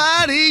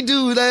nobody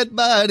do that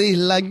body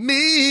like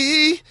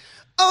me.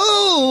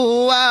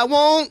 Oh, I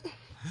won't.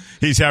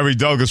 He's Harry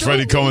Douglas,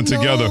 Freddie Coleman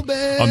together on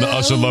the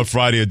Usher Love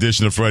Friday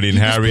edition of Freddie and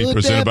Harry,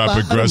 presented by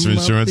Progressive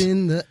Insurance.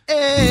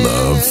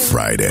 Love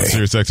Friday.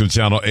 Sirius XM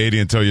Channel 80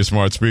 and tell your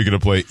smart speaker to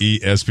play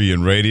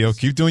ESPN Radio.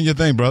 Keep doing your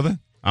thing, brother.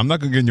 I'm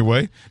not going to get in your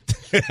way.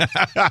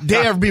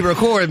 Dare be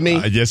recording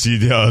me. Yes, he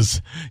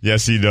does.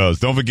 Yes, he does.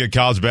 Don't forget,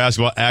 college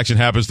basketball action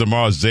happens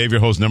tomorrow. Xavier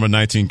hosts number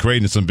 19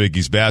 Creighton in some Big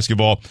East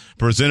basketball.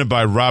 Presented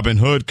by Robin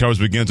Hood. Coverage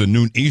begins at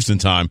noon Eastern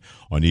time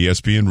on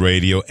ESPN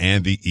Radio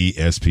and the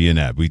ESPN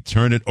app. We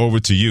turn it over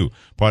to you,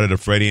 part of the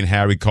Freddie and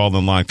Harry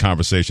call-in line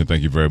conversation.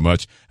 Thank you very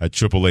much. At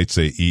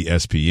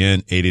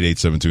 888-SAY-ESPN,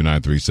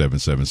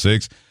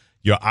 888-729-3776.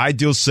 Your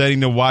ideal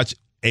setting to watch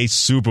a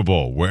Super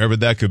Bowl, wherever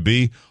that could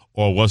be.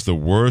 Or what's the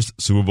worst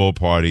Super Bowl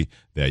party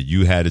that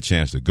you had a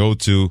chance to go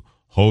to,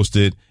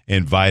 hosted,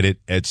 invited,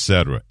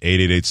 etc.?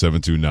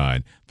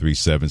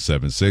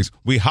 888-729-3776.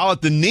 We holler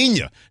at the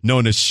Nina,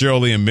 known as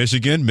Shirley in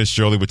Michigan. Miss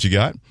Shirley, what you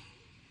got?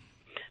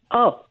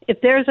 Oh, if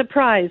there's a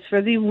prize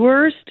for the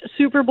worst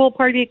Super Bowl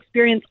party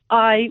experience,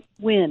 I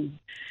win.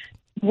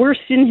 Worst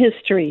in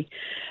history.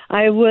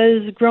 I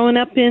was growing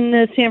up in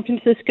the San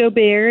Francisco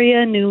Bay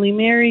Area, newly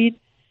married.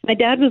 My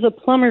dad was a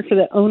plumber for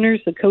the owners,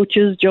 the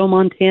coaches, Joe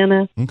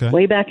Montana,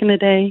 way back in the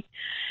day.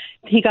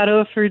 he got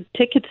offered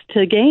tickets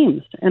to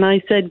games. And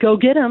I said, go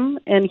get them.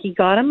 And he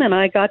got them, and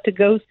I got to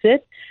go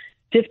sit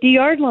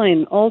 50-yard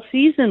line all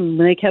season.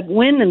 They kept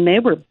winning. They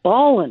were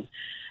balling.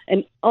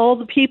 And all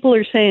the people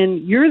are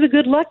saying, you're the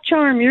good luck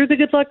charm. You're the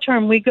good luck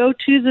charm. We go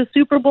to the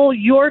Super Bowl.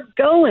 You're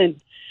going.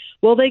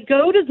 Well, they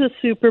go to the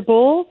Super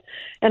Bowl,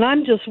 and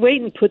I'm just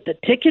waiting to put the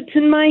tickets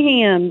in my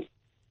hands.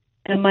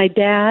 And my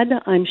dad,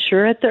 I'm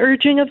sure at the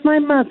urging of my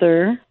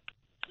mother,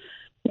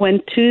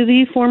 went to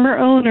the former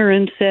owner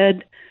and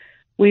said,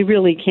 we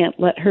really can't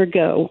let her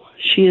go.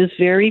 She is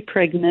very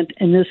pregnant,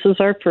 and this is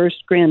our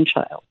first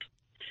grandchild.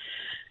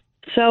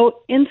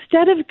 So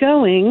instead of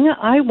going,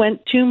 I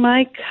went to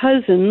my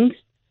cousin's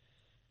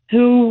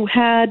who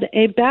had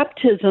a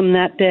baptism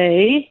that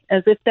day,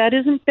 as if that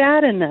isn't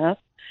bad enough.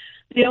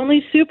 The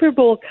only Super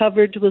Bowl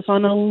coverage was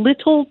on a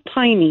little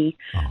tiny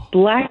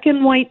black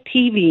and white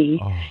TV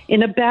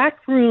in a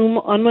back room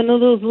on one of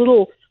those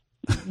little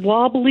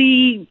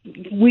wobbly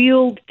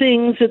wheeled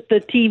things that the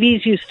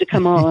TVs used to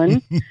come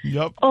on.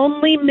 Yep.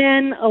 Only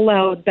men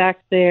allowed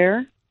back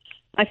there.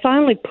 I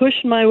finally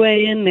pushed my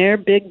way in there,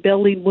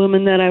 big-bellied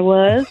woman that I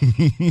was,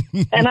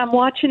 and I'm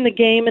watching the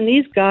game, and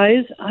these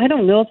guys, I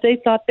don't know if they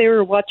thought they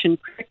were watching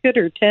cricket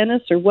or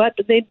tennis or what,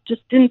 but they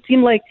just didn't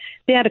seem like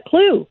they had a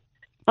clue.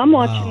 I'm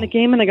watching the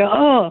game, and I go,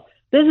 oh,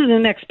 this is the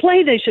next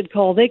play they should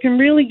call. They can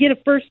really get a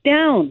first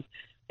down.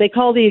 They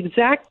call the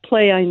exact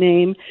play I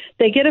name.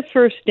 They get a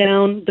first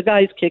down. The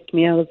guys kicked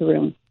me out of the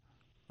room.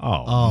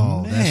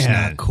 Oh, man. That's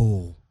not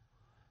cool.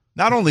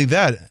 Not only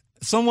that,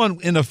 someone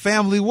in a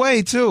family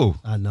way, too.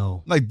 I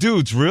know. Like,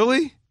 dudes,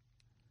 really?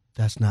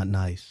 That's not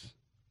nice.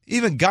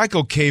 Even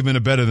Geico cavemen are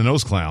better than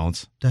those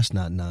clowns. That's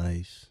not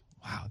nice.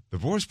 Wow. The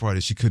worst part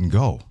is she couldn't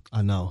go.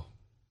 I know.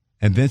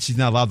 And then she's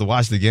not allowed to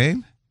watch the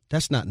game?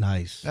 That's not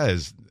nice. That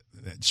is,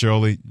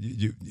 Shirley,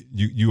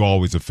 you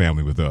always a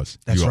family with us.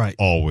 That's right.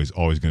 Always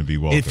going to be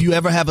welcome. If you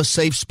ever have a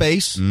safe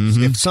space,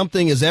 if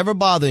something is ever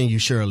bothering you,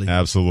 Shirley.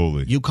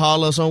 Absolutely. You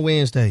call us on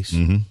Wednesdays.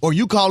 Or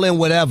you call in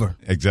whatever.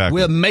 Exactly.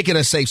 We'll make it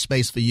a safe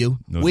space for you.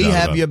 No we doubt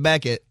have about your it.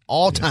 back at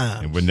all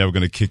times. And we're never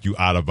going to kick you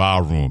out of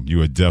our room.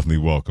 You are definitely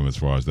welcome as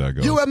far as that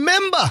goes. You're a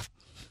member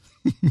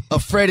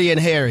of Freddie and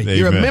Harry. Amen.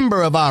 You're a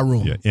member of our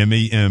room. Yeah,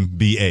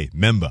 MEMBA,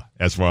 member,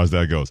 as far as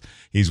that goes.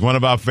 He's one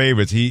of our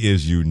favorites. He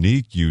is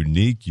unique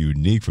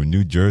from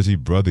New Jersey.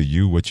 Brother,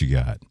 what you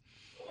got?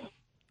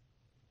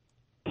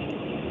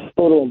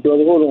 Hold on,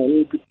 brother.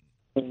 Hold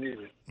on.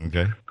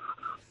 Okay.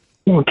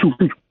 1, 2,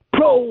 3.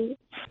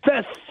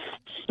 Professor.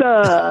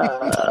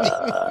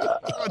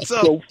 What's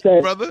up,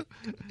 brother?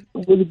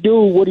 What he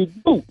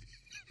do?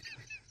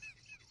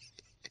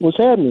 What's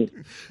happening?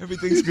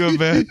 Everything's good,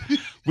 man.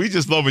 We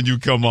just love when you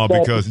come on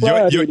because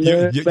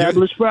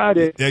Fabulous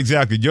Friday.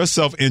 Exactly. Your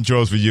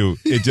self-intros for you,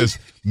 it just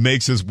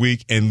makes us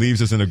weak and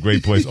leaves us in a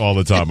great place all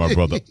the time, my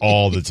brother.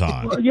 All the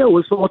time. Well, yo,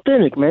 it's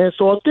authentic, man. It's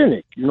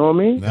authentic. You know what I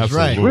mean? That's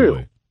right. Absolutely.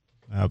 Real.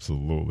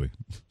 Absolutely.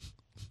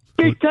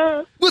 Big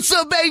time. What's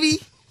up, baby?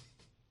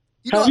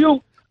 How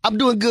you? I'm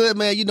doing good,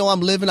 man. You know,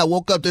 I'm living. I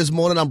woke up this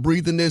morning. I'm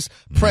breathing this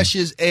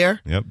precious air.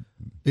 Yep.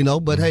 You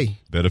know, but hey.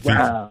 Better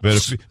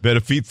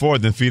feet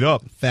forward than feet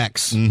up.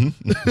 Facts. That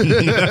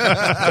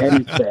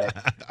is fact.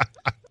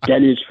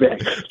 That is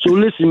fact. So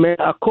listen, man,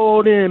 I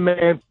called in,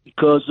 man,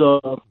 because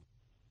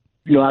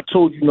I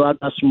told you, I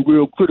got some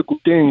real critical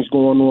things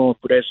going on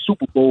for that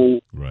Super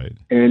Bowl. Right.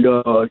 And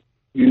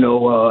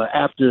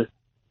after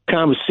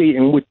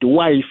conversating with the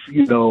wife,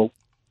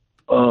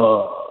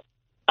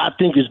 I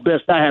think it's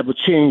best I have a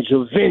change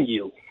of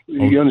venue.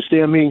 You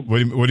understand me? What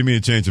do you mean a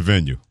change of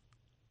venue?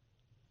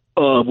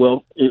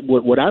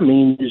 What I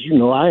mean is,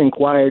 I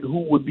inquired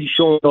who would be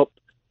showing up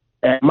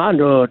at my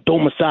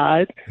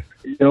domicile.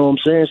 You know what I'm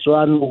saying? So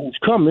I know who's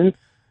coming.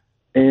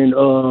 And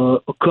a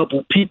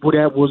couple people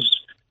that was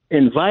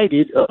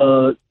invited,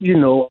 I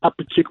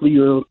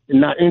particularly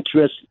not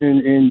interested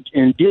in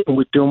dealing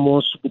with them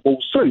on Super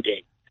Bowl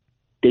Sunday.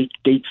 They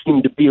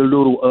seem to be a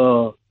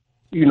little,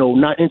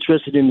 not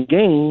interested in the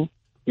game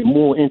and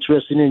more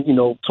interested in,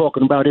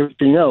 talking about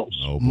everything else.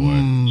 Oh,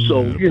 boy.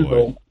 So,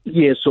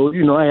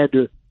 I had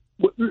to.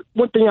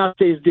 One thing I'll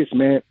say is this,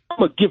 man.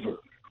 I'm a giver.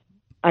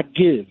 I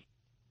give.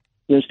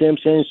 You understand what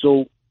I'm saying?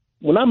 So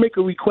when I make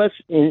a request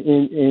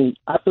and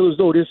I feel as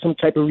though there's some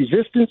type of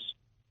resistance,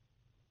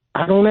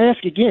 I don't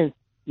ask again.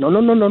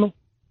 No.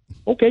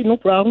 Okay, no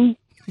problem.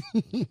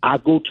 I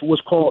go to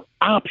what's called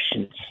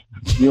options.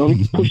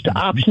 You push the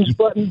options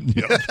button.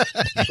 Yep.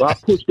 So I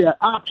push that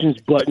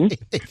options button.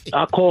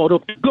 I called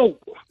up the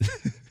GOAT.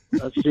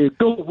 I said,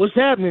 GOAT, what's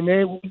happening,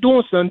 man? What you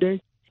doing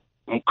Sunday?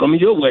 I'm coming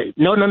your way.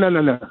 No.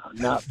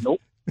 Nope.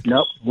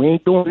 We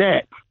ain't doing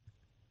that.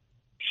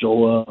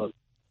 So,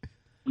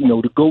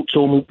 the GOAT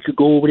told me we could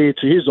go over there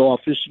to his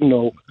office.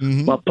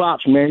 My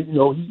pops, man,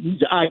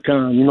 he's an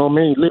icon, you know what I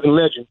mean? Living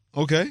legend.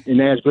 Okay.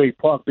 In Asbury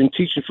Park. Been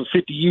teaching for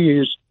 50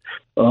 years.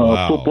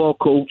 Wow. Football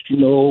coach,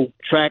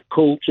 track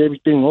coach,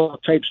 everything, all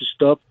types of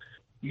stuff.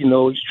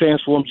 He's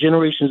transformed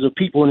generations of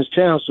people in his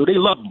town, so they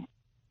love him.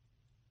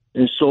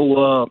 And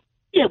so,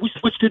 we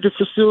switched to the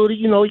facility.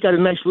 He got a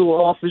nice little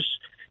office.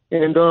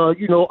 And, I'm going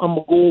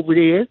to go over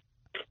there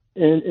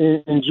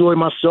and enjoy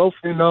myself.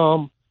 And,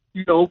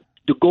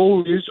 the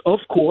goal is, of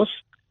course,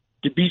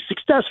 to be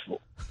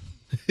successful.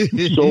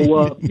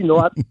 So,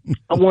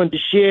 I wanted to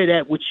share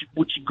that with you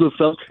good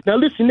fellas. Now,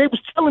 listen, they was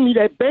telling me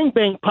that Bang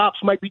Bang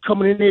Pops might be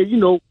coming in there,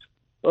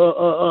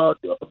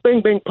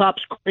 Bang Bang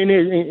Pops in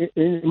there, and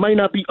it might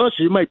not be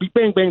Usher, it might be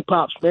Bang Bang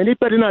Pops, man. They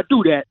better not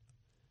do that.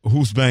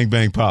 Who's Bang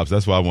Bang Pops?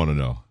 That's what I want to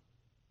know.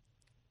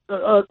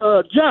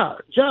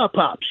 Ja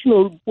Pops.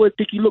 What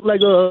think he look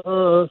like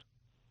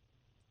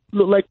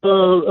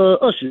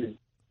Usher.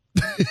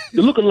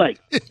 They're looking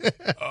like.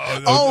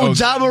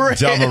 Ja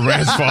Morant. Ja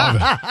Morant's father.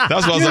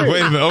 That's why I was like,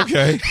 wait a minute,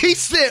 okay. He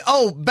said,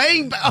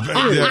 Bang Bang.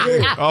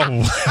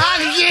 Oh.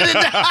 I get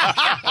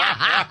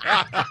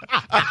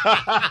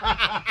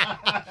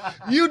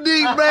it.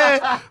 Unique, man.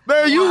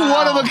 Man, you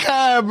one of a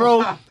kind,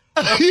 bro.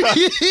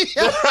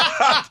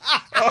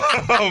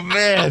 Oh,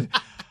 man.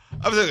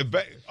 I was like,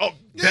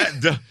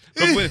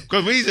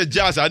 because when he said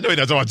Ja, I know he's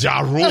not talking about Ja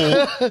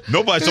Rule.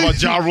 Nobody's talking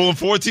about Ja Rule in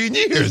 14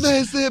 years. This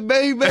man said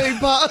Bang Bang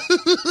Pop.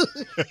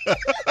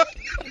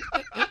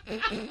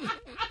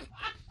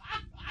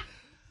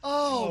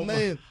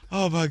 Man.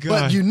 Oh, my God.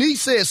 But Unique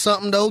said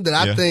something, though, that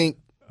I think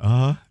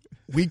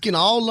we can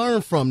all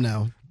learn from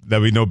now. That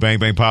we know Bang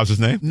Bang Pops' his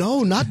name?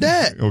 No, not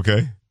that.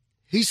 Okay.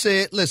 He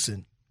said,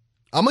 listen,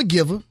 I'm a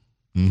giver.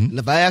 And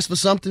if I ask for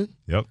something,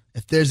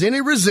 if there's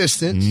any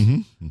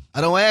resistance,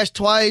 I don't ask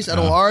twice. I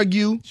don't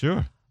argue.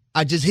 Sure.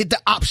 I just hit the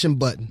option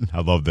button.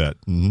 I love that.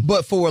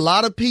 But for a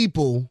lot of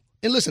people,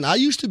 and listen, I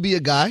used to be a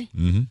guy,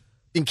 and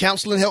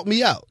counseling helped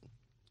me out.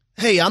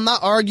 Hey, I'm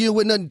not arguing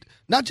with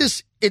not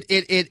just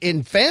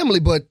in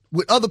family, but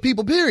with other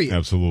people, period.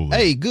 Absolutely.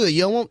 Hey, good.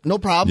 You don't want, no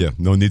problem. Yeah,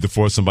 no need to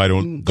force somebody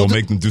to go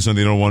make them do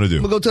something they don't want to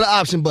do. We'll go to the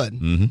option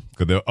button.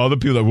 Because there are other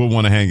people that will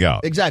want to hang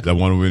out. Exactly. That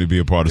want to really be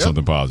a part of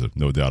something positive.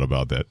 No doubt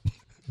about that.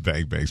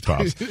 Bang Bangs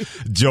Pops.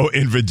 Joe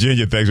in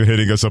Virginia, thanks for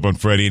hitting us up on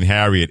Freddie and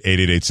Harry at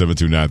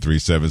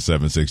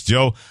 888-729-3776.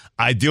 Joe,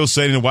 ideal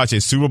setting to watch a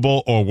Super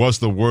Bowl, or what's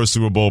the worst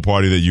Super Bowl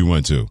party that you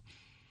went to?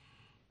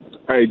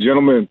 Hey,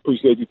 gentlemen,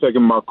 appreciate you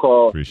taking my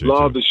call.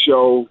 Love the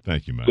show.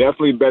 Thank you, man.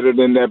 Definitely better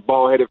than that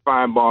bald-headed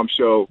Feinbaum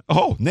show.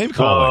 Oh, name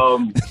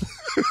calling.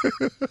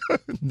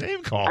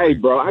 Name calling. Hey,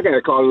 bro, I got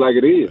to call it like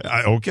it is.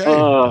 Okay.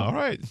 All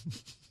right.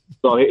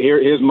 So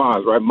here's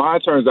mine, right?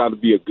 Mine turns out to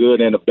be a good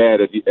and a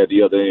bad at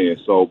the other end.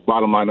 So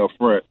bottom line up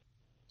front,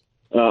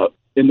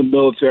 in the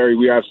military,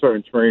 we have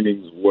certain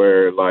trainings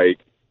where,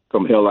 like,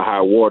 come hell or high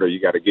water, you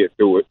got to get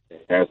through it.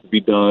 It has to be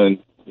done.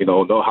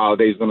 No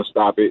holiday's going to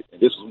stop it. And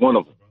this is one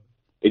of them.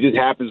 It just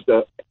happens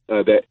that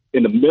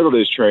in the middle of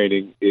this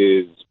training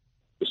is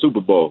the Super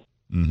Bowl.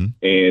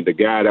 And the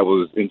guy that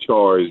was in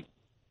charge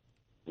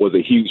was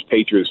a huge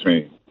Patriots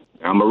fan.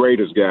 I'm a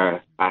Raiders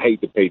guy. I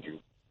hate the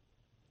Patriots.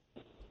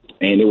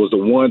 And it was the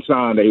one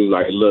time that he was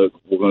like, look,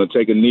 we're going to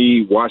take a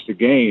knee, watch the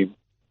game,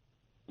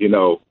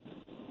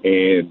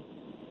 and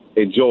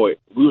enjoy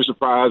it. We were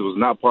surprised. It was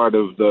not part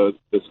of the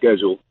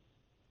schedule.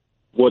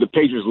 Well, the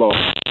Patriots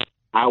lost.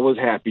 I was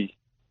happy.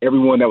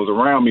 Everyone that was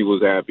around me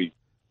was happy.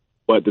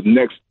 But the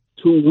next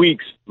 2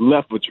 weeks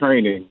left for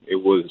training, it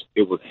was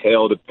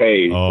hell to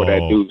pay for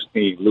that dude's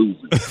team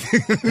losing.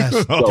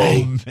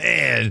 Oh,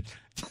 man.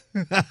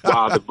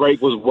 While the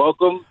break was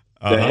welcome,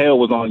 the hell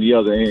was on the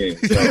other end.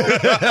 So.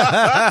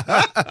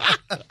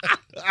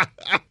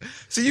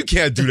 See, you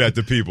can't do that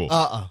to people.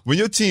 When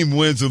your team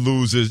wins or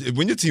loses,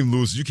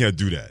 you can't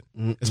do that.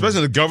 Especially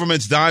on the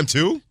government's dime,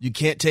 too. You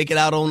can't take it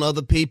out on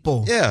other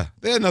people. Yeah,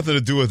 they had nothing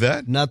to do with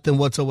that. Nothing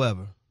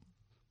whatsoever.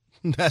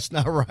 That's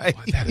not right.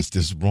 Boy, that is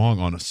just wrong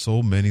on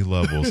so many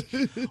levels.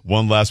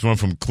 One last one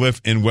from Cliff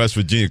in West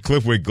Virginia.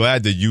 Cliff, we're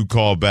glad that you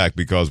called back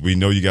because we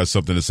know you got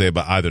something to say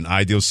about either an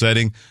ideal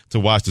setting to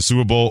watch the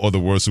Super Bowl or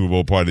the worst Super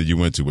Bowl party that you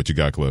went to. What you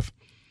got, Cliff?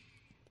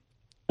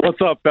 What's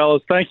up,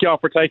 fellas? Thank y'all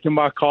for taking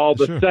my call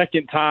the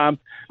second time.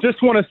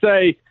 Just want to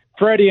say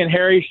Freddie and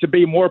Harry should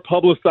be more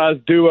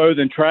publicized duo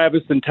than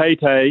Travis and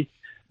Tay-Tay.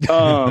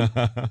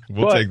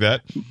 We'll take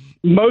that.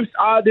 Most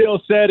ideal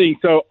setting.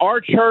 So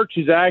our church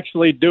is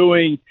actually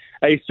doing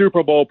a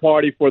Super Bowl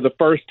party for the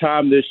first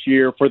time this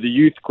year for the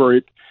youth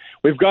group.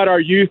 We've got our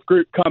youth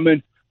group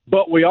coming,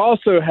 but we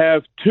also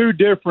have 2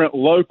 different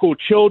local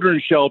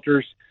children's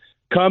shelters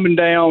coming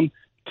down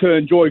to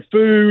enjoy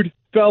food,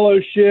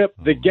 fellowship,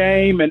 the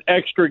game, and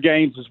extra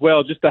games as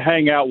well, just to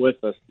hang out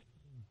with us.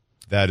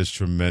 That is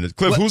tremendous.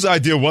 Cliff, whose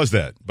idea was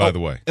that, by the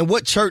way? And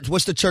what church?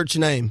 What's the church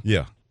name?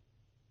 Yeah.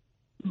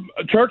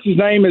 Church's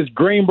name is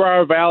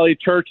Greenbrier Valley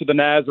Church of the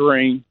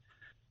Nazarene.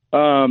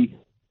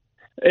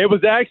 It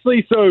was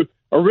actually, so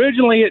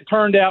originally it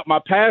turned out my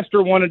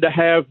pastor wanted to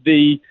have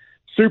the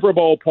Super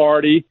Bowl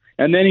party,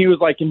 and then he was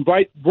like,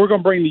 we're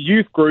going to bring the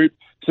youth group.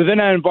 So then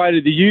I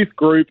invited the youth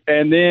group,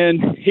 and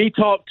then he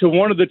talked to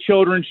one of the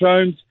children's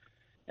homes,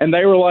 and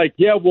they were like,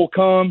 yeah, we'll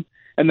come.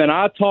 And then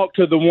I talked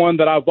to the one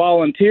that I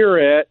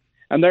volunteer at,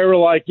 and they were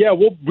like, yeah,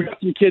 we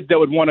got some kids that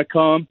would want to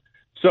come.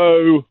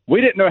 So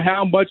we didn't know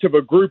how much of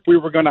a group we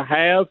were going to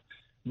have,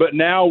 but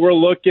now we're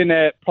looking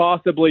at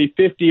possibly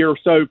 50 or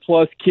so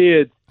plus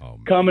kids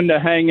coming to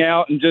hang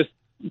out and just,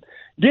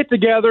 get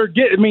together.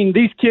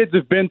 These kids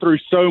have been through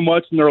so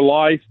much in their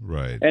life,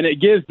 right? And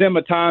it gives them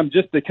a time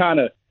just to kind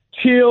of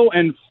chill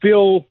and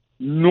feel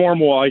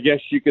normal, I guess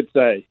you could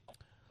say.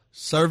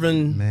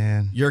 Serving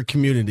your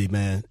community,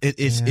 man.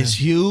 It's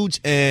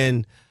huge,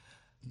 and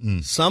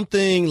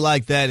something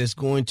like that is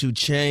going to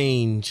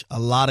change a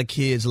lot of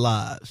kids'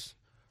 lives,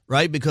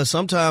 right? Because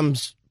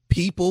sometimes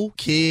people,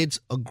 kids,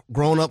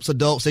 grown-ups,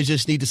 adults, they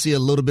just need to see a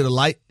little bit of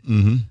light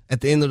at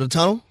the end of the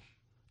tunnel,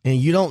 and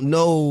you don't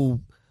know,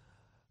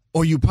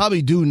 or you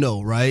probably do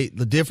know, right,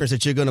 the difference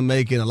that you're going to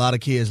make in a lot of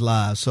kids'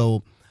 lives.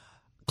 So,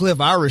 Cliff,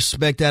 I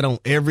respect that on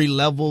every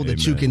level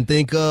that you can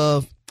think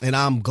of. And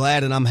I'm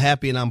glad and I'm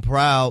happy and I'm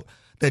proud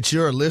that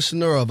you're a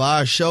listener of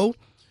our show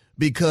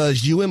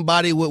because you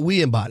embody what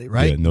we embody,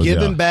 right? Yeah, no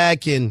Giving doubt.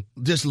 back and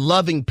just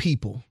loving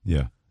people.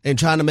 Yeah. And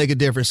trying to make a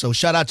difference. So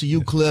shout out to you,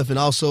 Cliff, and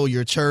also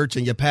your church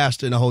and your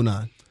pastor and the whole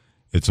nine.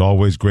 It's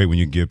always great when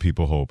you give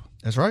people hope.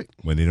 That's right.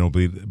 When they don't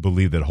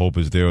believe that hope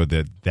is there or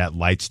that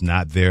light's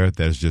not there,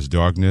 that it's just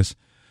darkness,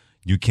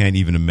 you can't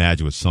even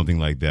imagine what something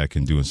like that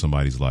can do in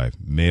somebody's life.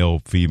 Male,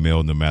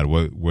 female, no matter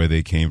where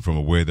they came from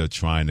or where they're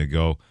trying to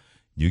go.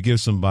 You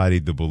give somebody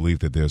the belief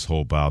that there's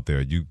hope out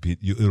there,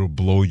 it'll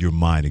blow your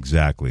mind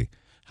exactly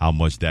how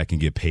much that can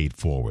get paid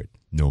forward,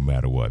 no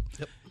matter what.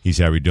 Yep. He's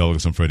Harry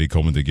Douglas and Freddie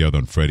Coleman together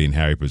on Freddie and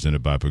Harry,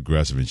 presented by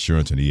Progressive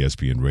Insurance and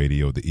ESPN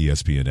Radio, the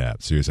ESPN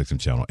app, SiriusXM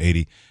Channel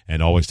 80,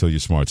 and always tell your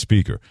smart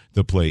speaker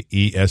to play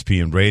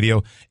ESPN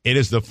Radio. It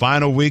is the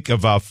final week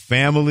of our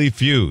Family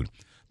Feud.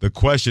 The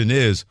question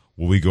is,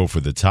 will we go for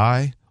the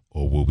tie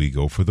or will we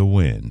go for the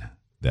win?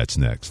 That's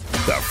next.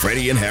 The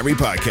Freddie and Harry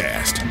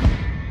Podcast.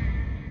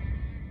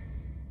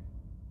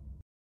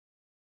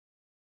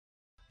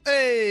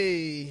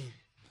 Hey,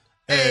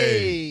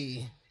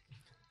 hey,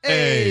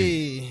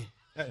 hey,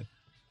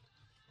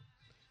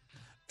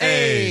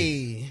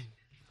 hey,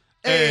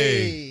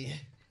 hey,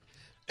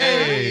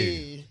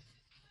 hey.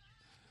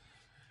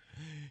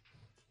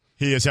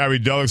 He is Harry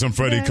Douglas and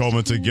Freddie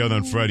Coleman together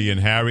on Freddie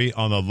and Harry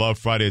on the Love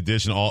Friday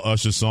edition, all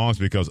Usher songs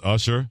because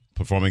Usher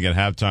performing at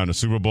halftime in the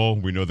Super Bowl.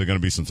 We know there are going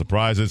to be some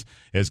surprises.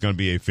 It's going to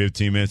be a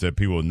 15 minutes that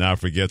people will not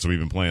forget. So we've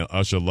been playing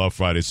Usher Love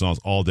Friday songs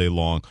all day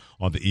long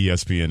on the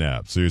ESPN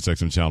app,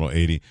 SiriusXM Channel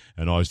 80,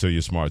 and always tell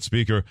your smart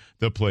speaker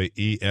to play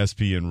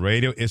ESPN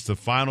Radio. It's the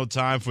final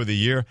time for the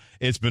year.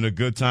 It's been a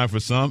good time for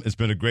some. It's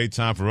been a great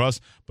time for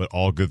us, but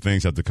all good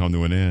things have to come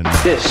to an end.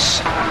 This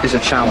is a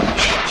challenge.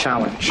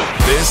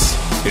 This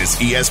is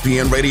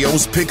ESPN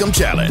Radio's Pick'em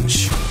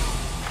Challenge.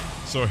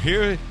 So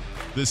here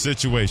the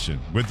situation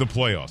with the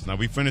playoffs. Now,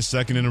 we finished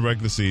second in the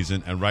regular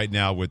season, and right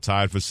now we're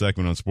tied for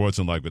second on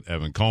Sportsmanlike with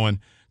Evan Cohen,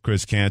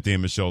 Chris Canty,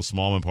 and Michelle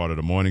Smallman, part of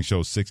the morning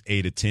show, 6,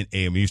 8 to 10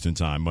 a.m. Eastern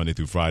Time, Monday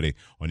through Friday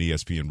on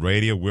ESPN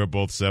Radio. We're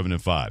both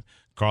 7-5.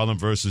 Carlin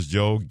versus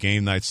Joe,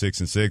 game night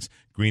 6-6.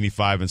 Greeny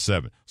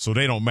 5-7. So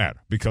they don't matter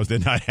because they're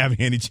not having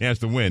any chance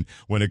to win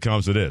when it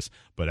comes to this.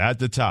 But at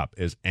the top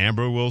is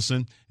Amber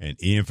Wilson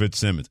and Ian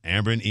Fitzsimmons.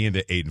 Amber and Ian,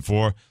 they're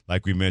 8-4.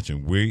 Like we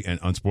mentioned, we and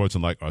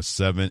Unsportsmanlike are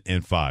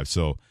 7-5.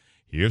 So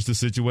here's the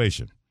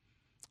situation.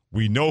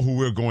 We know who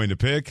we're going to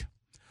pick,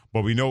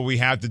 but we know what we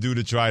have to do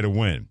to try to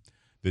win.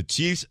 The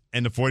Chiefs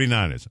and the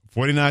 49ers.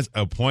 49ers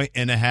a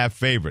 1.5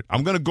 favorite.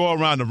 I'm going to go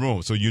around the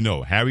room so you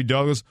know. Harry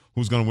Douglas,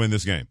 who's going to win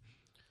this game?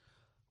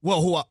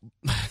 Well,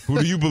 who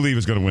do you believe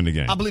is going to win the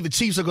game? I believe the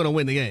Chiefs are going to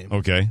win the game.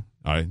 Okay.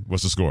 All right.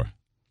 What's the score?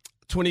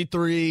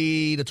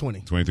 23-20.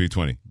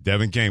 23-20.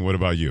 Devin Kane, what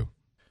about you?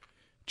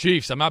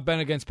 Chiefs. I'm not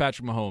betting against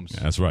Patrick Mahomes.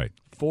 Yeah, that's right.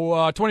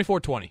 For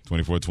 24-20.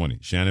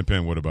 24-20. Shannon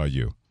Penn, what about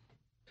you?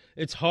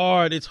 It's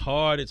hard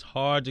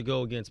to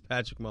go against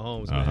Patrick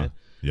Mahomes, man.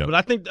 Yep. But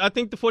I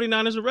think the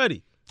 49ers are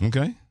ready.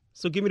 Okay.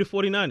 So give me the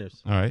 49ers.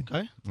 All right.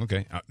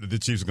 Okay. The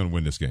Chiefs are going to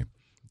win this game.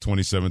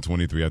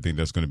 27-23. I think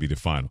that's going to be the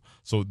final.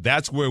 So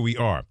that's where we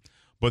are.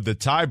 But the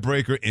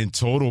tiebreaker in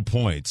total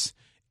points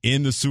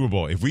in the Super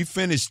Bowl, if we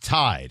finish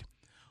tied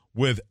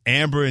with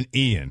Amber and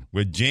Ian,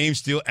 with James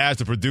Steele as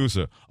the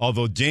producer,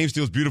 although James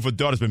Steele's beautiful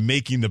daughter's been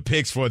making the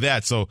picks for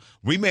that, so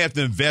we may have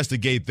to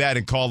investigate that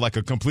and call like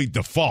a complete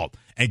default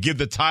and give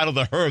the title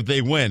to her if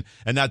they win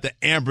and not to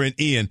Amber and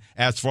Ian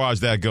as far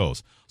as that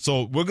goes.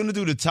 So we're going to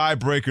do the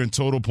tiebreaker in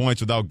total points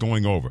without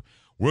going over.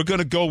 We're going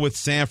to go with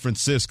San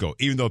Francisco,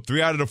 even though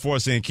 3 out of the 4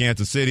 say in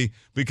Kansas City,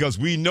 because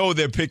we know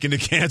they're picking the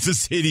Kansas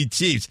City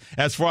Chiefs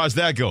as far as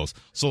that goes.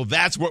 So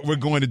that's what we're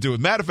going to do. As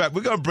a matter of fact,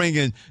 we're going to bring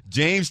in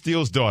James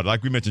Steele's daughter.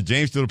 Like we mentioned,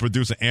 James Steele, the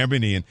producer, Amber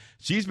and Ian.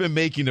 She's been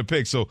making the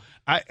picks. So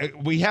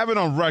we have it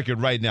on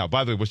record right now.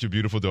 By the way, what's your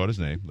beautiful daughter's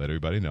name? Let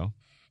everybody know.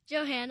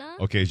 Johanna.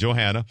 Okay,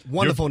 Johanna.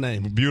 Wonderful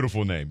name.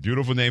 Beautiful name.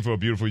 Beautiful name for a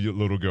beautiful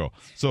little girl.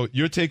 So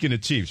you're taking the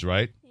Chiefs,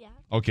 right? Yeah.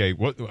 Okay,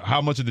 how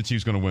much are the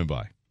Chiefs going to win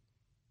by?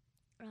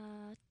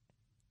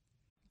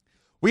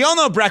 We all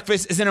know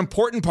breakfast is an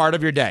important part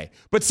of your day,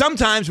 but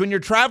sometimes when you're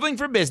traveling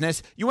for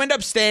business, you end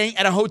up staying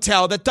at a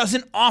hotel that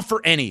doesn't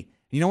offer any.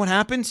 You know what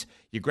happens?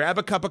 You grab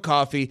a cup of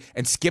coffee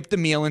and skip the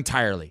meal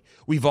entirely.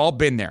 We've all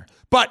been there.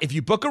 But if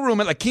you book a room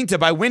at La Quinta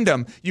by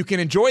Wyndham, you can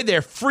enjoy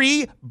their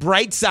free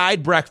Bright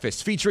Side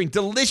breakfast featuring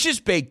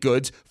delicious baked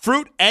goods,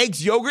 fruit,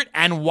 eggs, yogurt,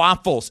 and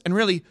waffles. And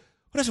really,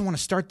 Who doesn't want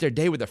to start their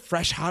day with a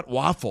fresh, hot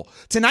waffle?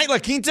 Tonight, La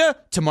Quinta,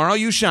 tomorrow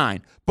you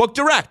shine. Book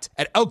direct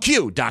at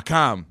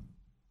LQ.com.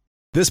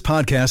 This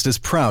podcast is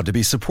proud to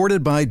be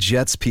supported by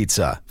Jets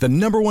Pizza, the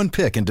 #1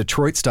 pick in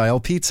Detroit-style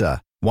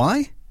pizza.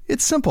 Why?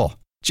 It's simple.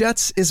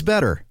 Jets is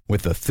better.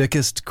 With the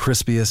thickest,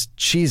 crispiest,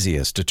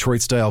 cheesiest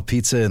Detroit-style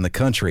pizza in the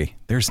country,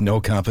 there's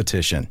no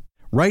competition.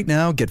 Right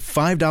now, get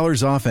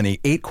 $5 off any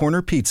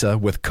 8-corner pizza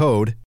with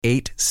code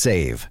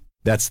 8SAVE.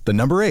 That's the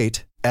number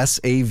 8,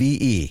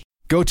 SAVE.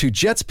 Go to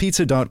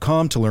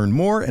jetspizza.com to learn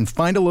more and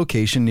find a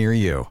location near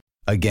you.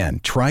 Again,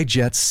 try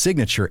Jet's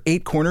signature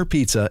 8-corner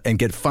pizza and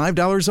get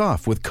 $5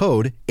 off with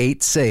code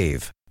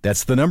 8SAVE.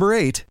 That's the number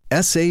 8,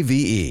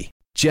 SAVE.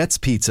 Jet's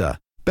Pizza.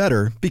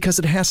 Better because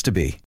it has to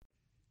be.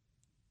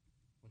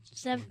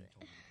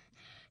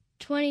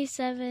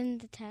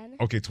 27-10.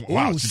 Okay,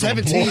 wow.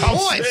 17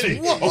 points.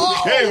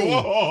 Okay,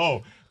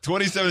 whoa.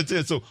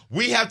 27-10. So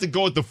we have to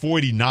go with the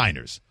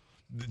 49ers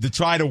to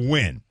try to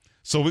win.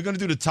 So we're going to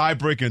do the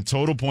tiebreaker in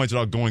total points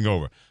without going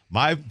over.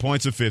 My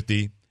points are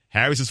 50.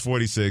 Harris is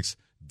 46.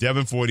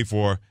 Devin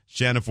 44.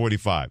 Shannon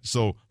 45.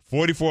 So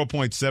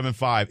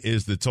 44.75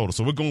 is the total.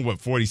 So we're going with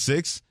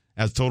 46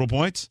 as total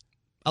points?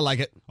 I like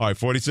it. All right,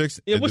 46.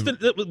 Yeah, what's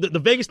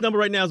the Vegas number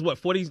right now is what,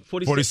 47?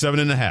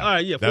 47.5. All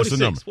right, yeah, 46. That's the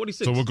number.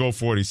 46. So we'll go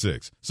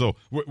 46. So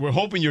we're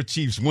hoping your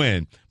Chiefs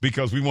win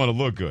because we want to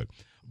look good.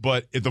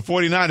 But if the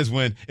 49ers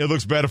win, it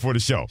looks better for the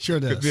show. Sure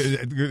does.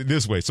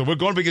 This way. So we've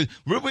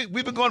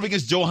been going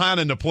against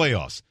Johanna in the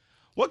playoffs.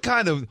 What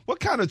kind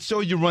of show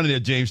you running there,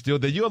 James Steele,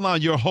 that you allow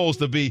your host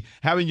to be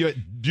having your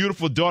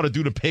beautiful daughter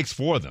do the picks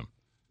for them?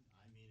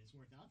 I mean, it's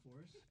worked out for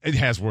us. It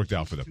has worked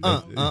out for them.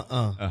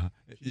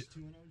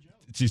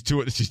 She's 2-0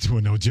 Joe. She's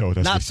 2-0 Joe.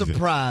 That's not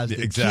surprised.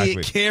 Exactly.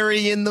 Kid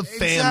carrying the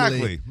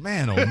family. Exactly.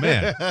 Man, oh,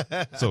 man.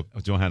 So,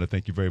 Johanna,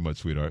 thank you very much,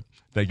 sweetheart.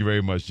 Thank you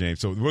very much, James.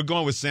 So, we're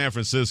going with San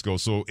Francisco.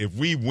 So, if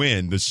we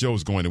win, the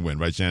show's going to win.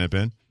 Right, Shannon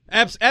Penn?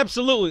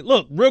 Absolutely.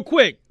 Look, real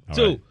quick,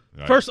 too. All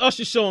right. First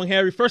Usher song,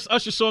 Harry. First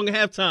Usher song at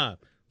halftime.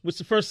 What's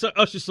the first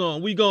Usher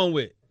song? We going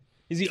with?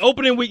 Is he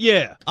opening with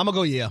Yeah? I'm going to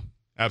go Yeah.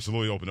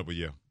 Absolutely open up with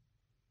Yeah.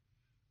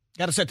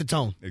 Got to set the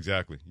tone.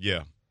 Exactly.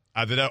 Yeah.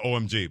 Either that or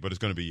OMG, but it's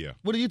going to be Yeah.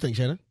 What do you think,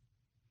 Shannon?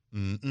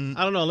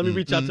 I don't know. Let me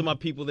reach out to my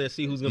people there,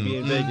 see who's going to be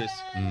in Vegas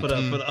for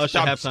the Usher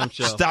halftime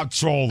show. Stop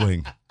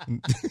trolling.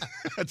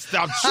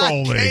 Stop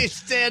trolling. I can't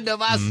stand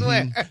them, I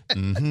swear.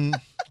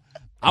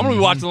 I'm going to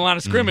be watching the line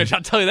of scrimmage,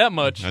 I'll tell you that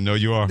much. I know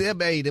you are. Yeah,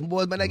 babe. Them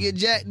boys might not get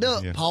jacked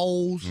up. Yeah.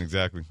 Pose.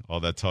 Exactly. All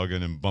that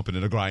tugging and bumping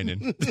and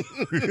grinding.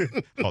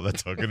 All that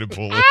tugging and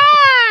pulling.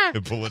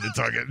 And pulling and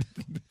tugging.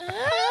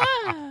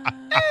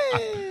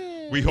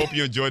 We hope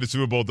you enjoyed the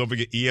Super Bowl. Don't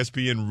forget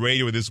ESPN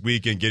Radio this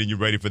weekend, getting you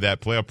ready for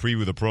that playoff preview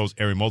of the pros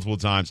airing multiple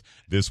times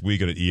this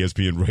week on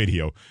ESPN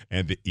Radio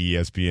and the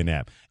ESPN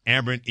app.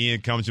 Amber and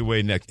Ian comes your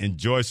way next.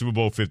 Enjoy Super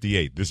Bowl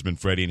 58. This has been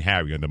Freddie and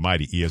Harry on the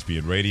mighty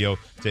ESPN Radio.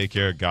 Take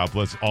care. God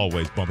bless.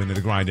 Always bumping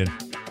and grinding.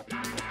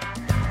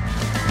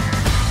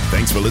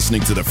 Thanks for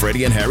listening to the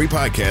Freddie and Harry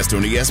podcast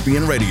on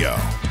ESPN Radio.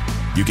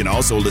 You can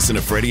also listen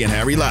to Freddie and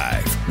Harry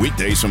live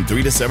weekdays from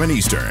 3 to 7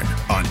 Eastern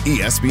on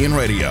ESPN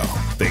Radio,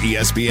 the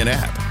ESPN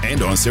app,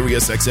 and on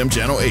SiriusXM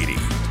Channel 80.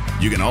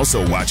 You can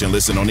also watch and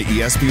listen on the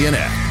ESPN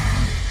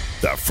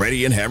app. The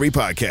Freddie and Harry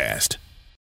Podcast.